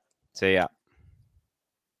 See ya. See ya.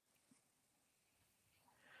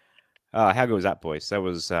 How good was that, boys? That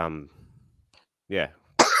was,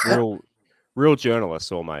 real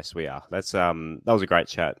journalists almost. We are. That was a great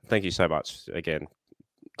chat. Thank you so much again.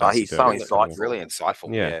 He's so insightful. Really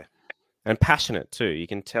insightful. Yeah. And passionate too. You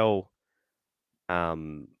can tell.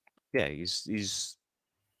 He's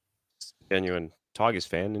genuine Tigers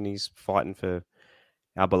fan, and he's fighting for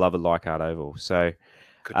our beloved Leichhardt Oval. So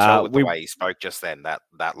could tell with the way he spoke just then.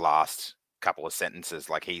 That last couple of sentences,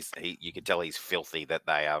 like you could tell he's filthy that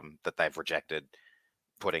they've rejected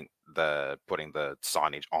putting the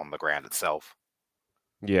signage on the ground itself.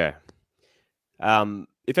 Yeah.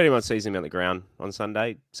 If anyone sees him on the ground on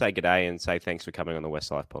Sunday, say g'day and say thanks for coming on the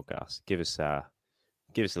West Life podcast. Give us a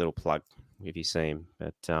little plug if you see him.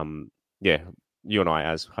 But you and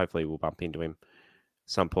I, hopefully we'll bump into him at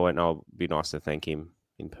some point, and I'll be nice to thank him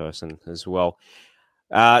in person as well.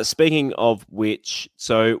 Speaking of which,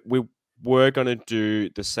 so we were going to do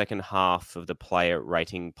the second half of the player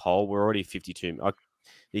rating poll. We're already 52.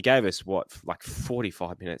 He gave us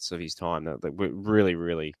 45 minutes of his time. We're really,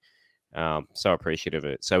 really so appreciative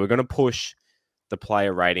of it. So we're going to push the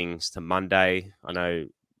player ratings to Monday. I know,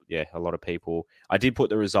 a lot of people. I did put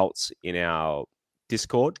the results in our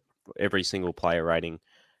Discord, every single player rating.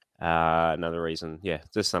 Another reason,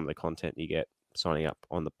 just some of the content you get signing up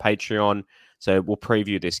on the Patreon. So we'll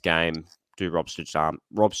preview this game, do Rob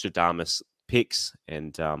Stradamus picks,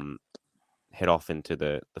 and head off into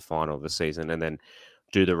the final of the season, and then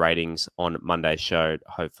do the ratings on Monday's show.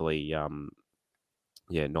 Hopefully,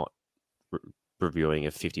 not reviewing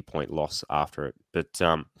a 50-point loss after it. But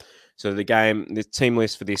so the team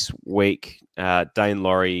list for this week: Dane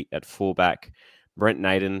Laurie at fullback, Brent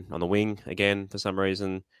Naden on the wing again for some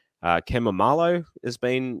reason. Ken Mamalo has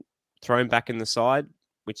been thrown back in the side,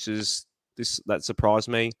 which is that surprised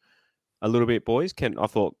me a little bit, boys. I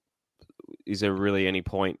thought, is there really any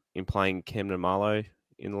point in playing Ken Mamalo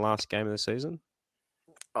in the last game of the season?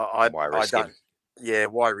 I don't. Yeah,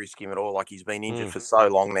 why risk him at all? Like, he's been injured for so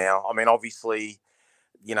long now. I mean, obviously,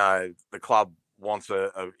 the club wants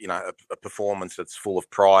a performance that's full of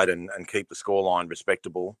pride and keep the scoreline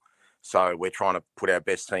respectable. So we're trying to put our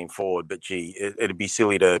best team forward. But it'd be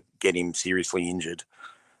silly to get him seriously injured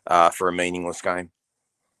for a meaningless game.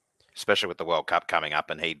 Especially with the World Cup coming up,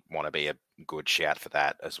 and he'd want to be a good shout for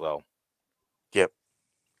that as well. Yep.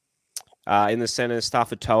 In the centre,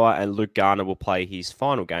 Stafford Toa and Luke Garner will play his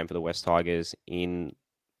final game for the West Tigers in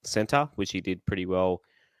centre, which he did pretty well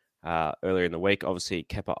earlier in the week. Obviously,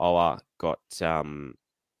 Kepa Oa got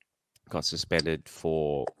suspended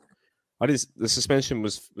for. The suspension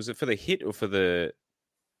was it for the hit or for the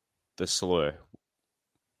slur?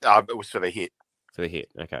 It was for the hit. For the hit,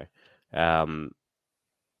 okay.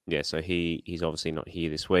 So he's obviously not here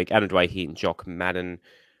this week. Adam Dwayne and Jock Madden.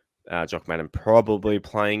 Jock Madden probably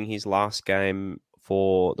playing his last game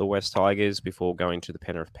for the West Tigers before going to the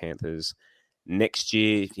Penrith Panthers next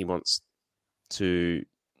year. He wants to,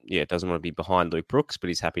 doesn't want to be behind Luke Brooks, but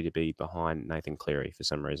he's happy to be behind Nathan Cleary for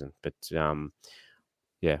some reason. But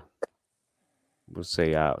we'll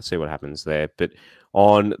see what happens there. But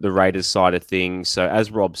on the Raiders side of things, so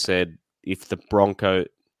as Rob said, if the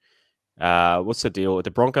what's the deal? If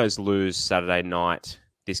the Broncos lose Saturday night,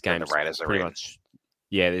 this game's the Raiders pretty are much.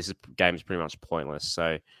 This game's pretty much pointless.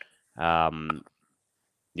 So, that'd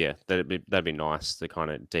be nice to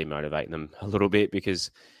kind of demotivate them a little bit,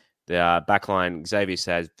 because the backline,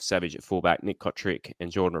 Xavier Savage at fullback, Nick Kotrick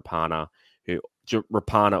and Jordan Rapana,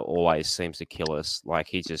 Rapana always seems to kill us. Like,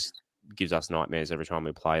 he just gives us nightmares every time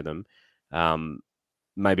we play them.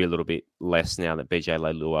 Maybe a little bit less now that BJ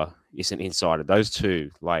Leilua isn't inside. Those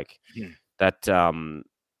two, that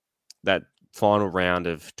final round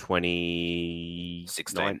of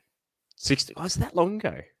 2016. Oh, is that long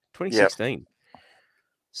ago? 2016. Yep.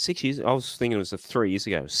 6 years. I was thinking it was 3 years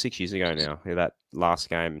ago. 6 years ago now. That last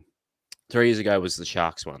game. 3 years ago was the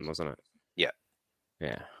Sharks one, wasn't it? Yeah.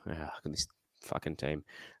 Yeah. This fucking team.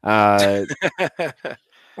 Jack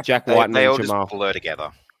White they all Jamal. just blur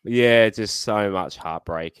together. Yeah, just so much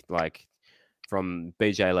heartbreak. Like, from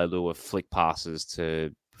BJ Leilua flick passes to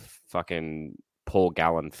fucking Paul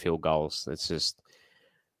Gallen field goals. It's just,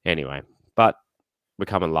 anyway. But we're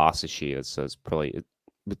coming last this year, so it's probably.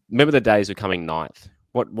 Remember the days of coming ninth.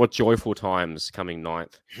 What joyful times coming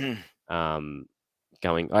ninth. I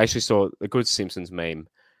actually saw a good Simpsons meme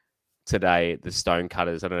today. The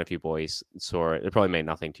Stonecutters. I don't know if you boys saw it. It probably meant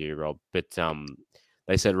nothing to you, Rob, but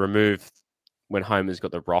they said remove when Homer's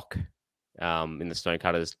got the rock in the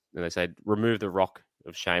Stonecutters, and they said remove the rock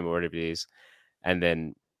of shame or whatever it is, and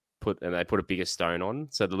then they put a bigger stone on.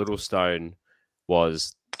 So the little stone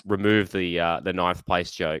was remove the ninth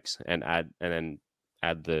place jokes and then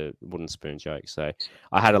add the wooden spoon joke. So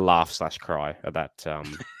I had a laugh/cry at that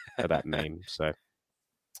at that meme. So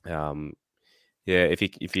yeah, if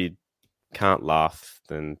you can't laugh,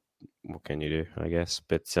 then what can you do? I guess.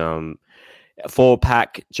 But forward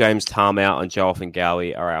pack, James Tarmout and Joel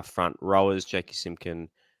Fingawi are our front rowers. Jakey Simkin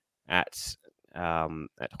at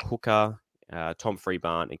hooker, Tom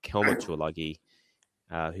Freebarn and Kelma Tuolagi,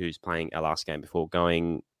 who's playing our last game before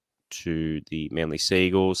going to the Manly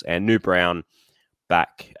Seagulls, and New Brown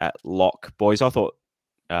back at lock. Boys, I thought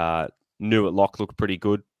New at lock looked pretty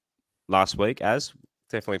good last week,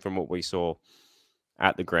 definitely from what we saw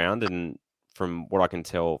at the ground and from what I can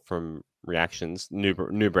tell from reactions, New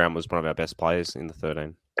Brown was one of our best players in the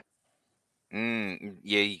 13.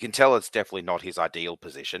 Yeah, you can tell it's definitely not his ideal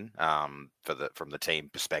position from the team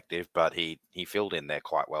perspective, but he filled in there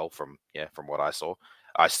quite well from what I saw.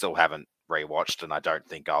 I still haven't rewatched, and I don't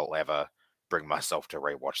think I'll ever bring myself to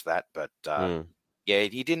rewatch that. But yeah,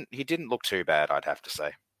 he didn't look too bad, I'd have to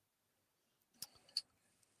say.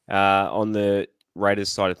 On the Raiders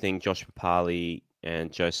side of things, Josh Papali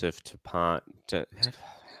and Joseph Tapane. How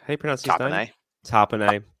do you pronounce his name?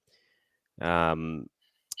 Tapane.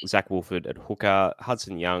 Zach Wolford at hooker,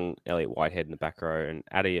 Hudson Young, Elliot Whitehead in the back row, and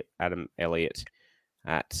Adam Elliott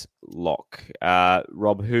at lock.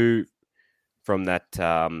 Rob, who from that,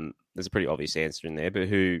 there's a pretty obvious answer in there, but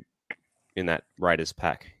who in that Raiders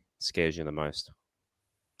pack scares you the most?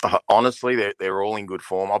 Honestly, they're all in good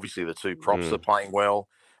form. Obviously, the two props are playing well.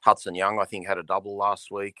 Hudson Young, I think, had a double last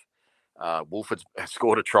week. Wolford's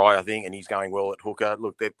scored a try, I think, and he's going well at hooker.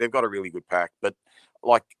 Look, they've got a really good pack, but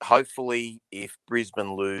hopefully, if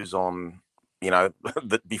Brisbane lose on,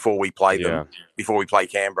 before we play them, before we play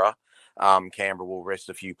Canberra, Canberra will rest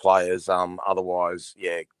a few players. Otherwise,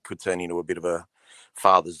 it could turn into a bit of a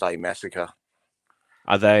Father's Day massacre.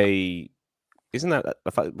 Wasn't that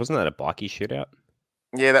a bikie shootout?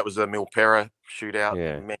 Yeah, that was a Milpera shootout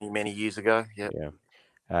many, many years ago. Yep. Yeah.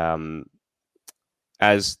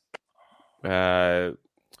 I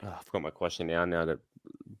forgot my question now that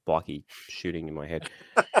bikie shooting in my head.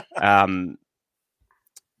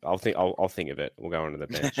 I'll think of it. We'll go on to the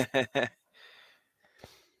bench.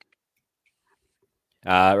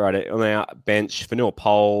 Right, on our bench, Fanua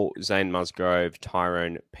Pole, Zane Musgrove,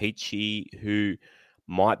 Tyrone Peachy, who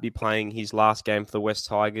might be playing his last game for the West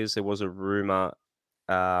Tigers. There was a rumour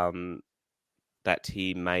that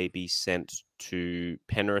he may be sent to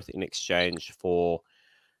Penrith in exchange for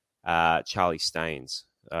Charlie Staines.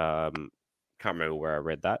 Can't remember where I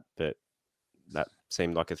read that, but that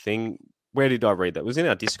seemed like a thing. Where did I read that? It was in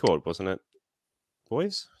our Discord, wasn't it,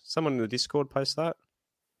 boys? Someone in the Discord post that?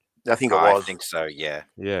 I think it was. I think so, yeah.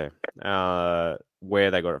 Yeah.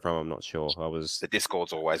 Where they got it from, I'm not sure. The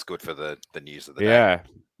Discord's always good for the news of the day.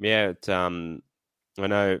 Yeah. I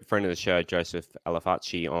know a friend of the show, Joseph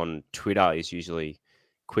Alafacci on Twitter, is usually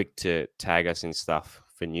quick to tag us in stuff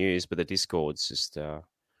for news, but the Discord's just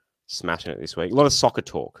smashing it this week. A lot of soccer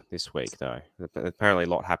talk this week, though. Apparently a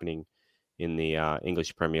lot happening in the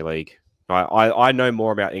English Premier League. I know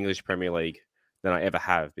more about English Premier League than I ever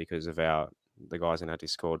have because of the guys in our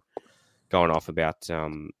Discord going off about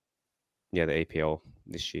the EPL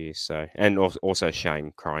this year. So, and also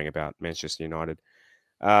Shane crying about Manchester United.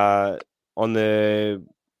 On the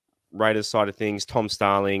Raiders side of things, Tom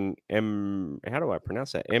Starling, how do I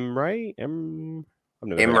pronounce that? Emre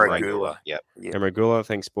Gula. Yep. Emre Gula.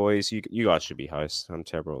 Thanks, boys. You guys should be hosts. I'm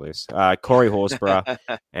terrible at this. Corey Horsburgh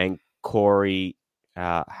and Corey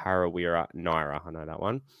Harawira Naira. I know that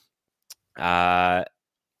one.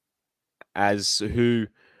 As who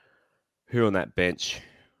on that bench?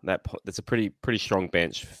 That's a pretty strong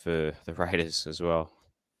bench for the Raiders as well.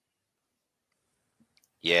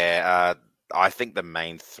 Yeah, I think the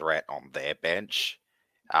main threat on their bench,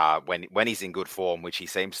 when he's in good form, which he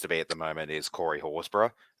seems to be at the moment, is Corey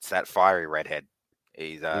Horsburgh. It's that fiery redhead.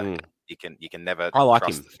 He's you can never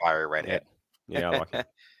trust the fiery redhead. Yeah, I like him.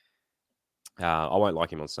 I won't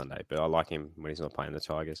like him on Sunday, but I like him when he's not playing the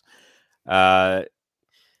Tigers.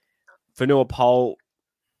 Fanua Pole,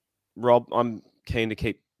 Rob, I'm keen to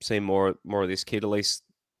keep seeing more of this kid. At least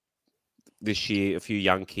this year, a few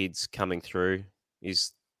young kids coming through.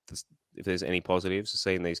 He's if there's any positives,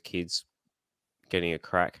 seeing these kids getting a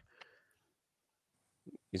crack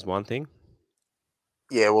is one thing.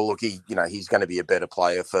 Yeah, well, look, he's going to be a better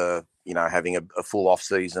player for having a full off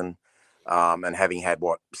season, and having had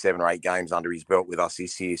 7 or 8 games under his belt with us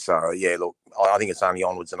this year. So yeah, look, I think it's only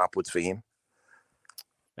onwards and upwards for him.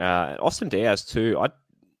 Austin Diaz too.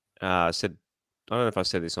 I said, I don't know if I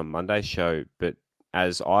said this on Monday's show, but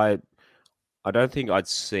as I don't think I'd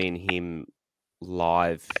seen him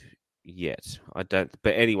live yet. I don't.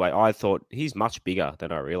 But anyway, I thought he's much bigger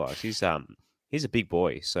than I realized. He's a big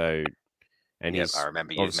boy. So, and yeah, I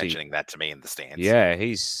remember you mentioning that to me in the stands. Yeah,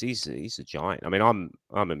 he's a giant. I mean, I'm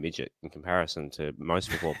a midget in comparison to most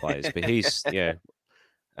football players, but he's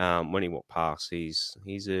when he walked past, he's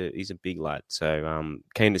a big lad. So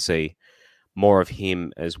keen to see more of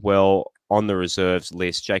him as well. On the reserves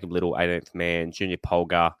list, Jacob Little, 18th man, Junior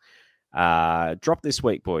Polgar, dropped this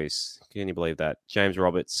week, boys. Can you believe that? James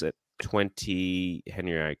Roberts at 20,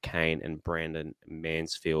 Henry O'Kane and Brandon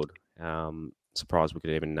Mansfield. Surprised we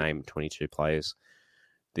could even name 22 players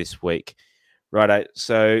this week. Righto.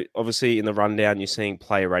 So obviously in the rundown, you're seeing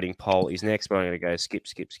player rating poll is next, but I'm going to go skip.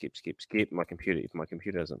 If my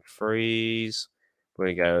computer doesn't freeze, we're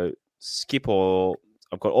going to go skip all.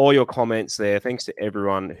 I've got all your comments there. Thanks to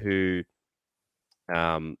everyone who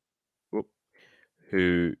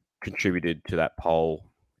contributed to that poll.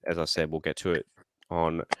 As I said, we'll get to it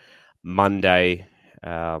on Monday.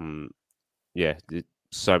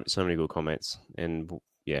 So many good comments, and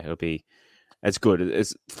it's good.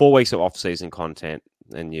 It's 4 weeks of off-season content,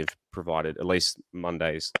 and you've provided at least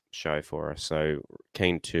Monday's show for us. So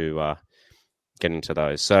keen to get into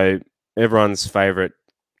those. So everyone's favourite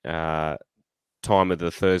time of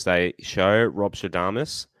the Thursday show, Rob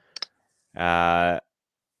Shadamas.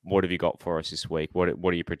 What have you got for us this week? What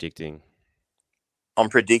are you predicting? I'm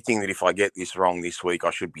predicting that if I get this wrong this week,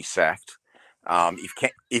 I should be sacked.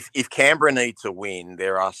 If Canberra need to win,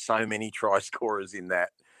 there are so many try scorers in that,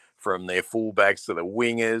 from their fullbacks to the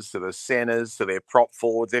wingers to the centres to their prop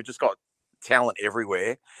forwards. They've just got talent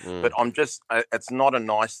everywhere. But it's not a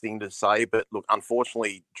nice thing to say. But look,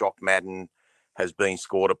 unfortunately, Jock Madden has been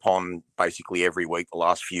scored upon basically every week the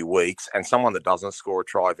last few weeks. And someone that doesn't score a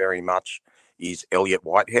try very much is Elliot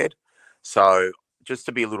Whitehead. So just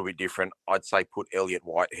to be a little bit different, I'd say put Elliot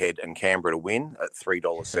Whitehead and Canberra to win at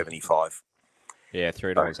 $3.75. Yeah,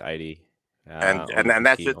 $3.80. And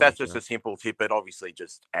that's just a simple tip, but obviously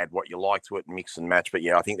just add what you like to it and mix and match. But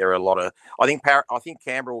yeah, I think there are a lot of. I think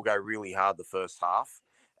Canberra will go really hard the first half,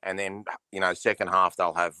 and then second half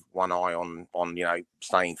they'll have one eye on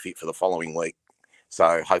staying fit for the following week.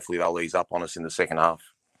 So hopefully they'll ease up on us in the second half.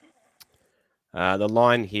 The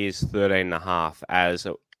line here is 13.5. As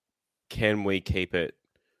can we keep it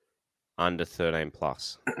under 13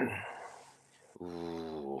 plus?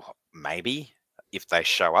 Ooh, maybe. If they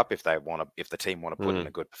show up, if the team want to put in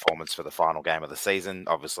a good performance for the final game of the season,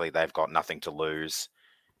 obviously they've got nothing to lose.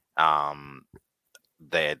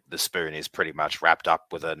 The spoon is pretty much wrapped up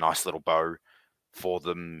with a nice little bow for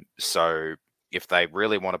them. So if they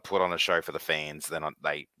really want to put on a show for the fans, then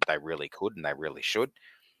they really could and they really should.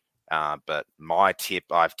 But my tip,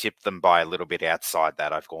 I've tipped them by a little bit outside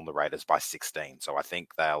that. I've gone the Raiders by 16. So I think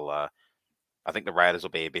I think the Raiders will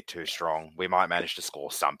be a bit too strong. We might manage to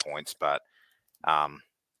score some points, but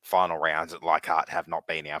final rounds at Leichhardt have not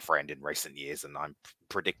been our friend in recent years, and I'm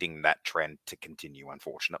predicting that trend to continue,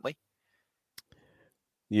 unfortunately.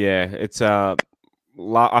 Yeah, it's I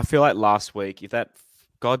feel like last week, if that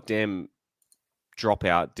goddamn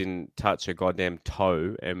dropout didn't touch a goddamn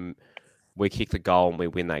toe and we kick the goal and we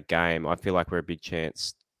win that game, I feel like we're a big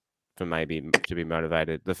chance for maybe to be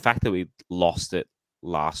motivated. The fact that we lost it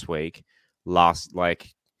last week,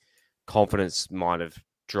 confidence might have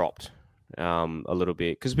dropped a little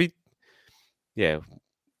bit, because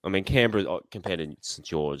Canberra compared to St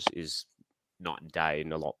George is night and day,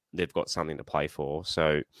 and they've got something to play for.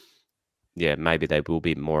 So yeah, maybe they will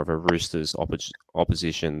be more of a Roosters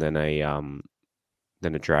opposition than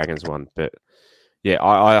a Dragons one. But yeah,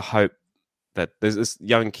 I hope that there's this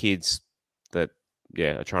young kids that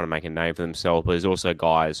are trying to make a name for themselves, but there's also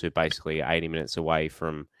guys who basically are 80 minutes away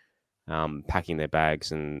from packing their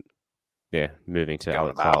bags and moving to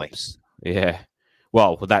other clubs. Yeah,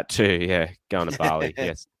 well, that too. Yeah, going to Bali.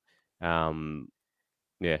 Yes, or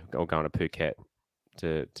going to Phuket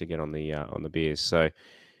to get on the beers. So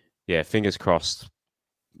yeah, fingers crossed.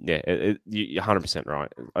 Yeah, you're 100%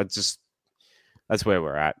 right. That's where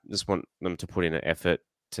we're at. Just want them to put in an effort.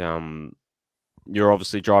 You're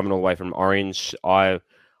obviously driving all the way from Orange. I've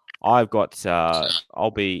got.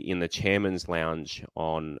 I'll be in the Chairman's Lounge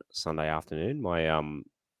on Sunday afternoon.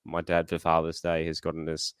 My dad for Father's Day has gotten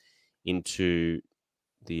us into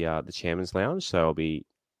the Chairman's Lounge. So I'll be,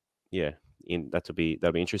 that'll be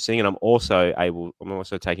interesting. And I'm also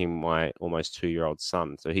taking my almost 2-year-old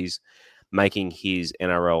son, so he's making his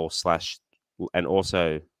NRL / and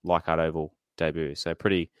also Leichhardt Oval debut. So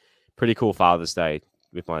pretty cool Father's Day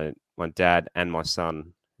with my dad and my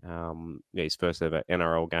son. His first ever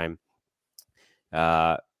NRL game.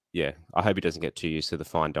 I hope he doesn't get too used to the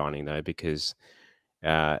fine dining though, because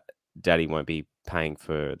Daddy won't be paying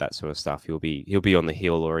for that sort of stuff. He'll be on the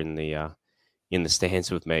hill or in the stands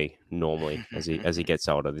with me normally as he gets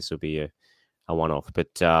older. This will be a one-off.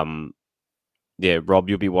 But Rob,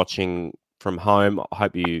 you'll be watching from home. I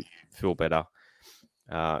hope you feel better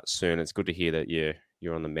soon. It's good to hear that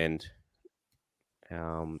you're on the mend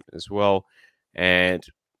as well. And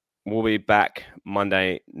we'll be back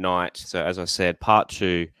Monday night. So as I said, part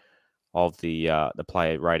 2 of the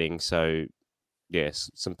player rating. So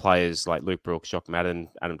yes, some players like Luke Brooks, Jock Madden,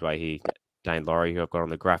 Adam Dwayhe, Dane Laurie, who I've got on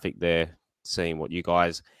the graphic there, seeing what you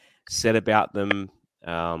guys said about them.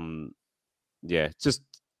 Just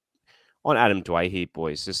on Adam Dwayhe,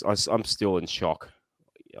 boys, I'm still in shock.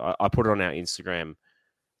 I put it on our Instagram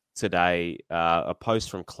today, a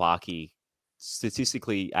post from Clarkey.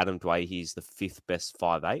 Statistically, Adam Dwayhe is the 5th best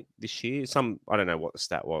 5'8" this year. I don't know what the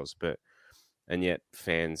stat was, and yet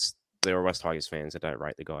fans, there are West Tigers fans that don't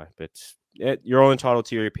rate the guy. But you're all entitled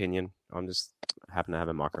to your opinion. I'm just happen to have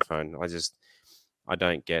a microphone. I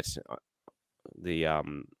don't get the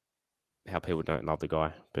how people don't love the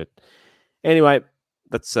guy. But anyway,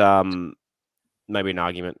 that's maybe an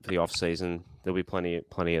argument for the off season. There'll be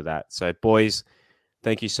plenty of that. So boys,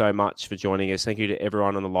 thank you so much for joining us. Thank you to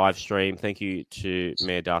everyone on the live stream. Thank you to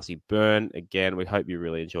Mayor Darcy Byrne. Again, we hope you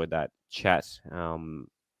really enjoyed that chat.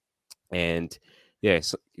 And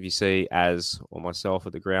yes, if you see Az or myself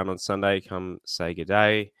at the ground on Sunday, come say good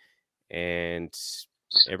day. And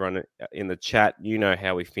everyone in the chat, you know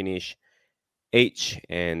how we finish each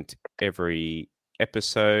and every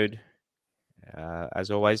episode.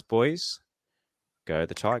 As always, boys, go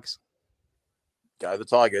the Tigers. Go the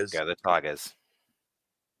Tigers. Go the Tigers.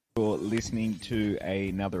 For listening to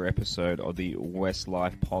another episode of the West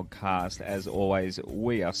Life podcast. As always,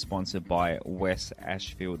 we are sponsored by West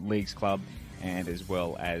Ashfield Leagues Club and as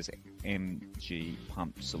well as MG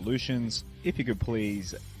Pump Solutions. If you could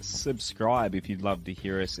please subscribe if you'd love to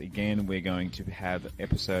hear us again. We're going to have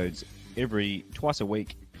episodes twice a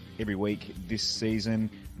week, every week this season,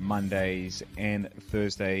 Mondays and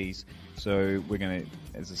Thursdays. So we're going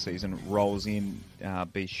to, as the season rolls in,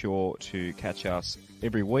 be sure to catch us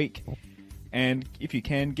every week. And if you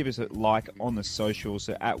can, give us a like on the socials,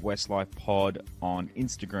 so at Westlife Pod on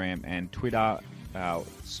Instagram and Twitter.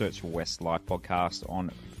 Search for Westlife Podcast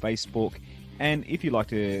on Facebook. And if you'd like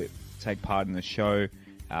to take part in the show,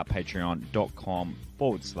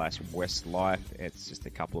 patreon.com/Westlife. It's just a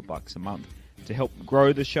couple of bucks a month to help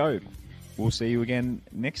grow the show. We'll see you again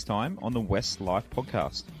next time on the West Life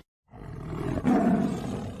Podcast.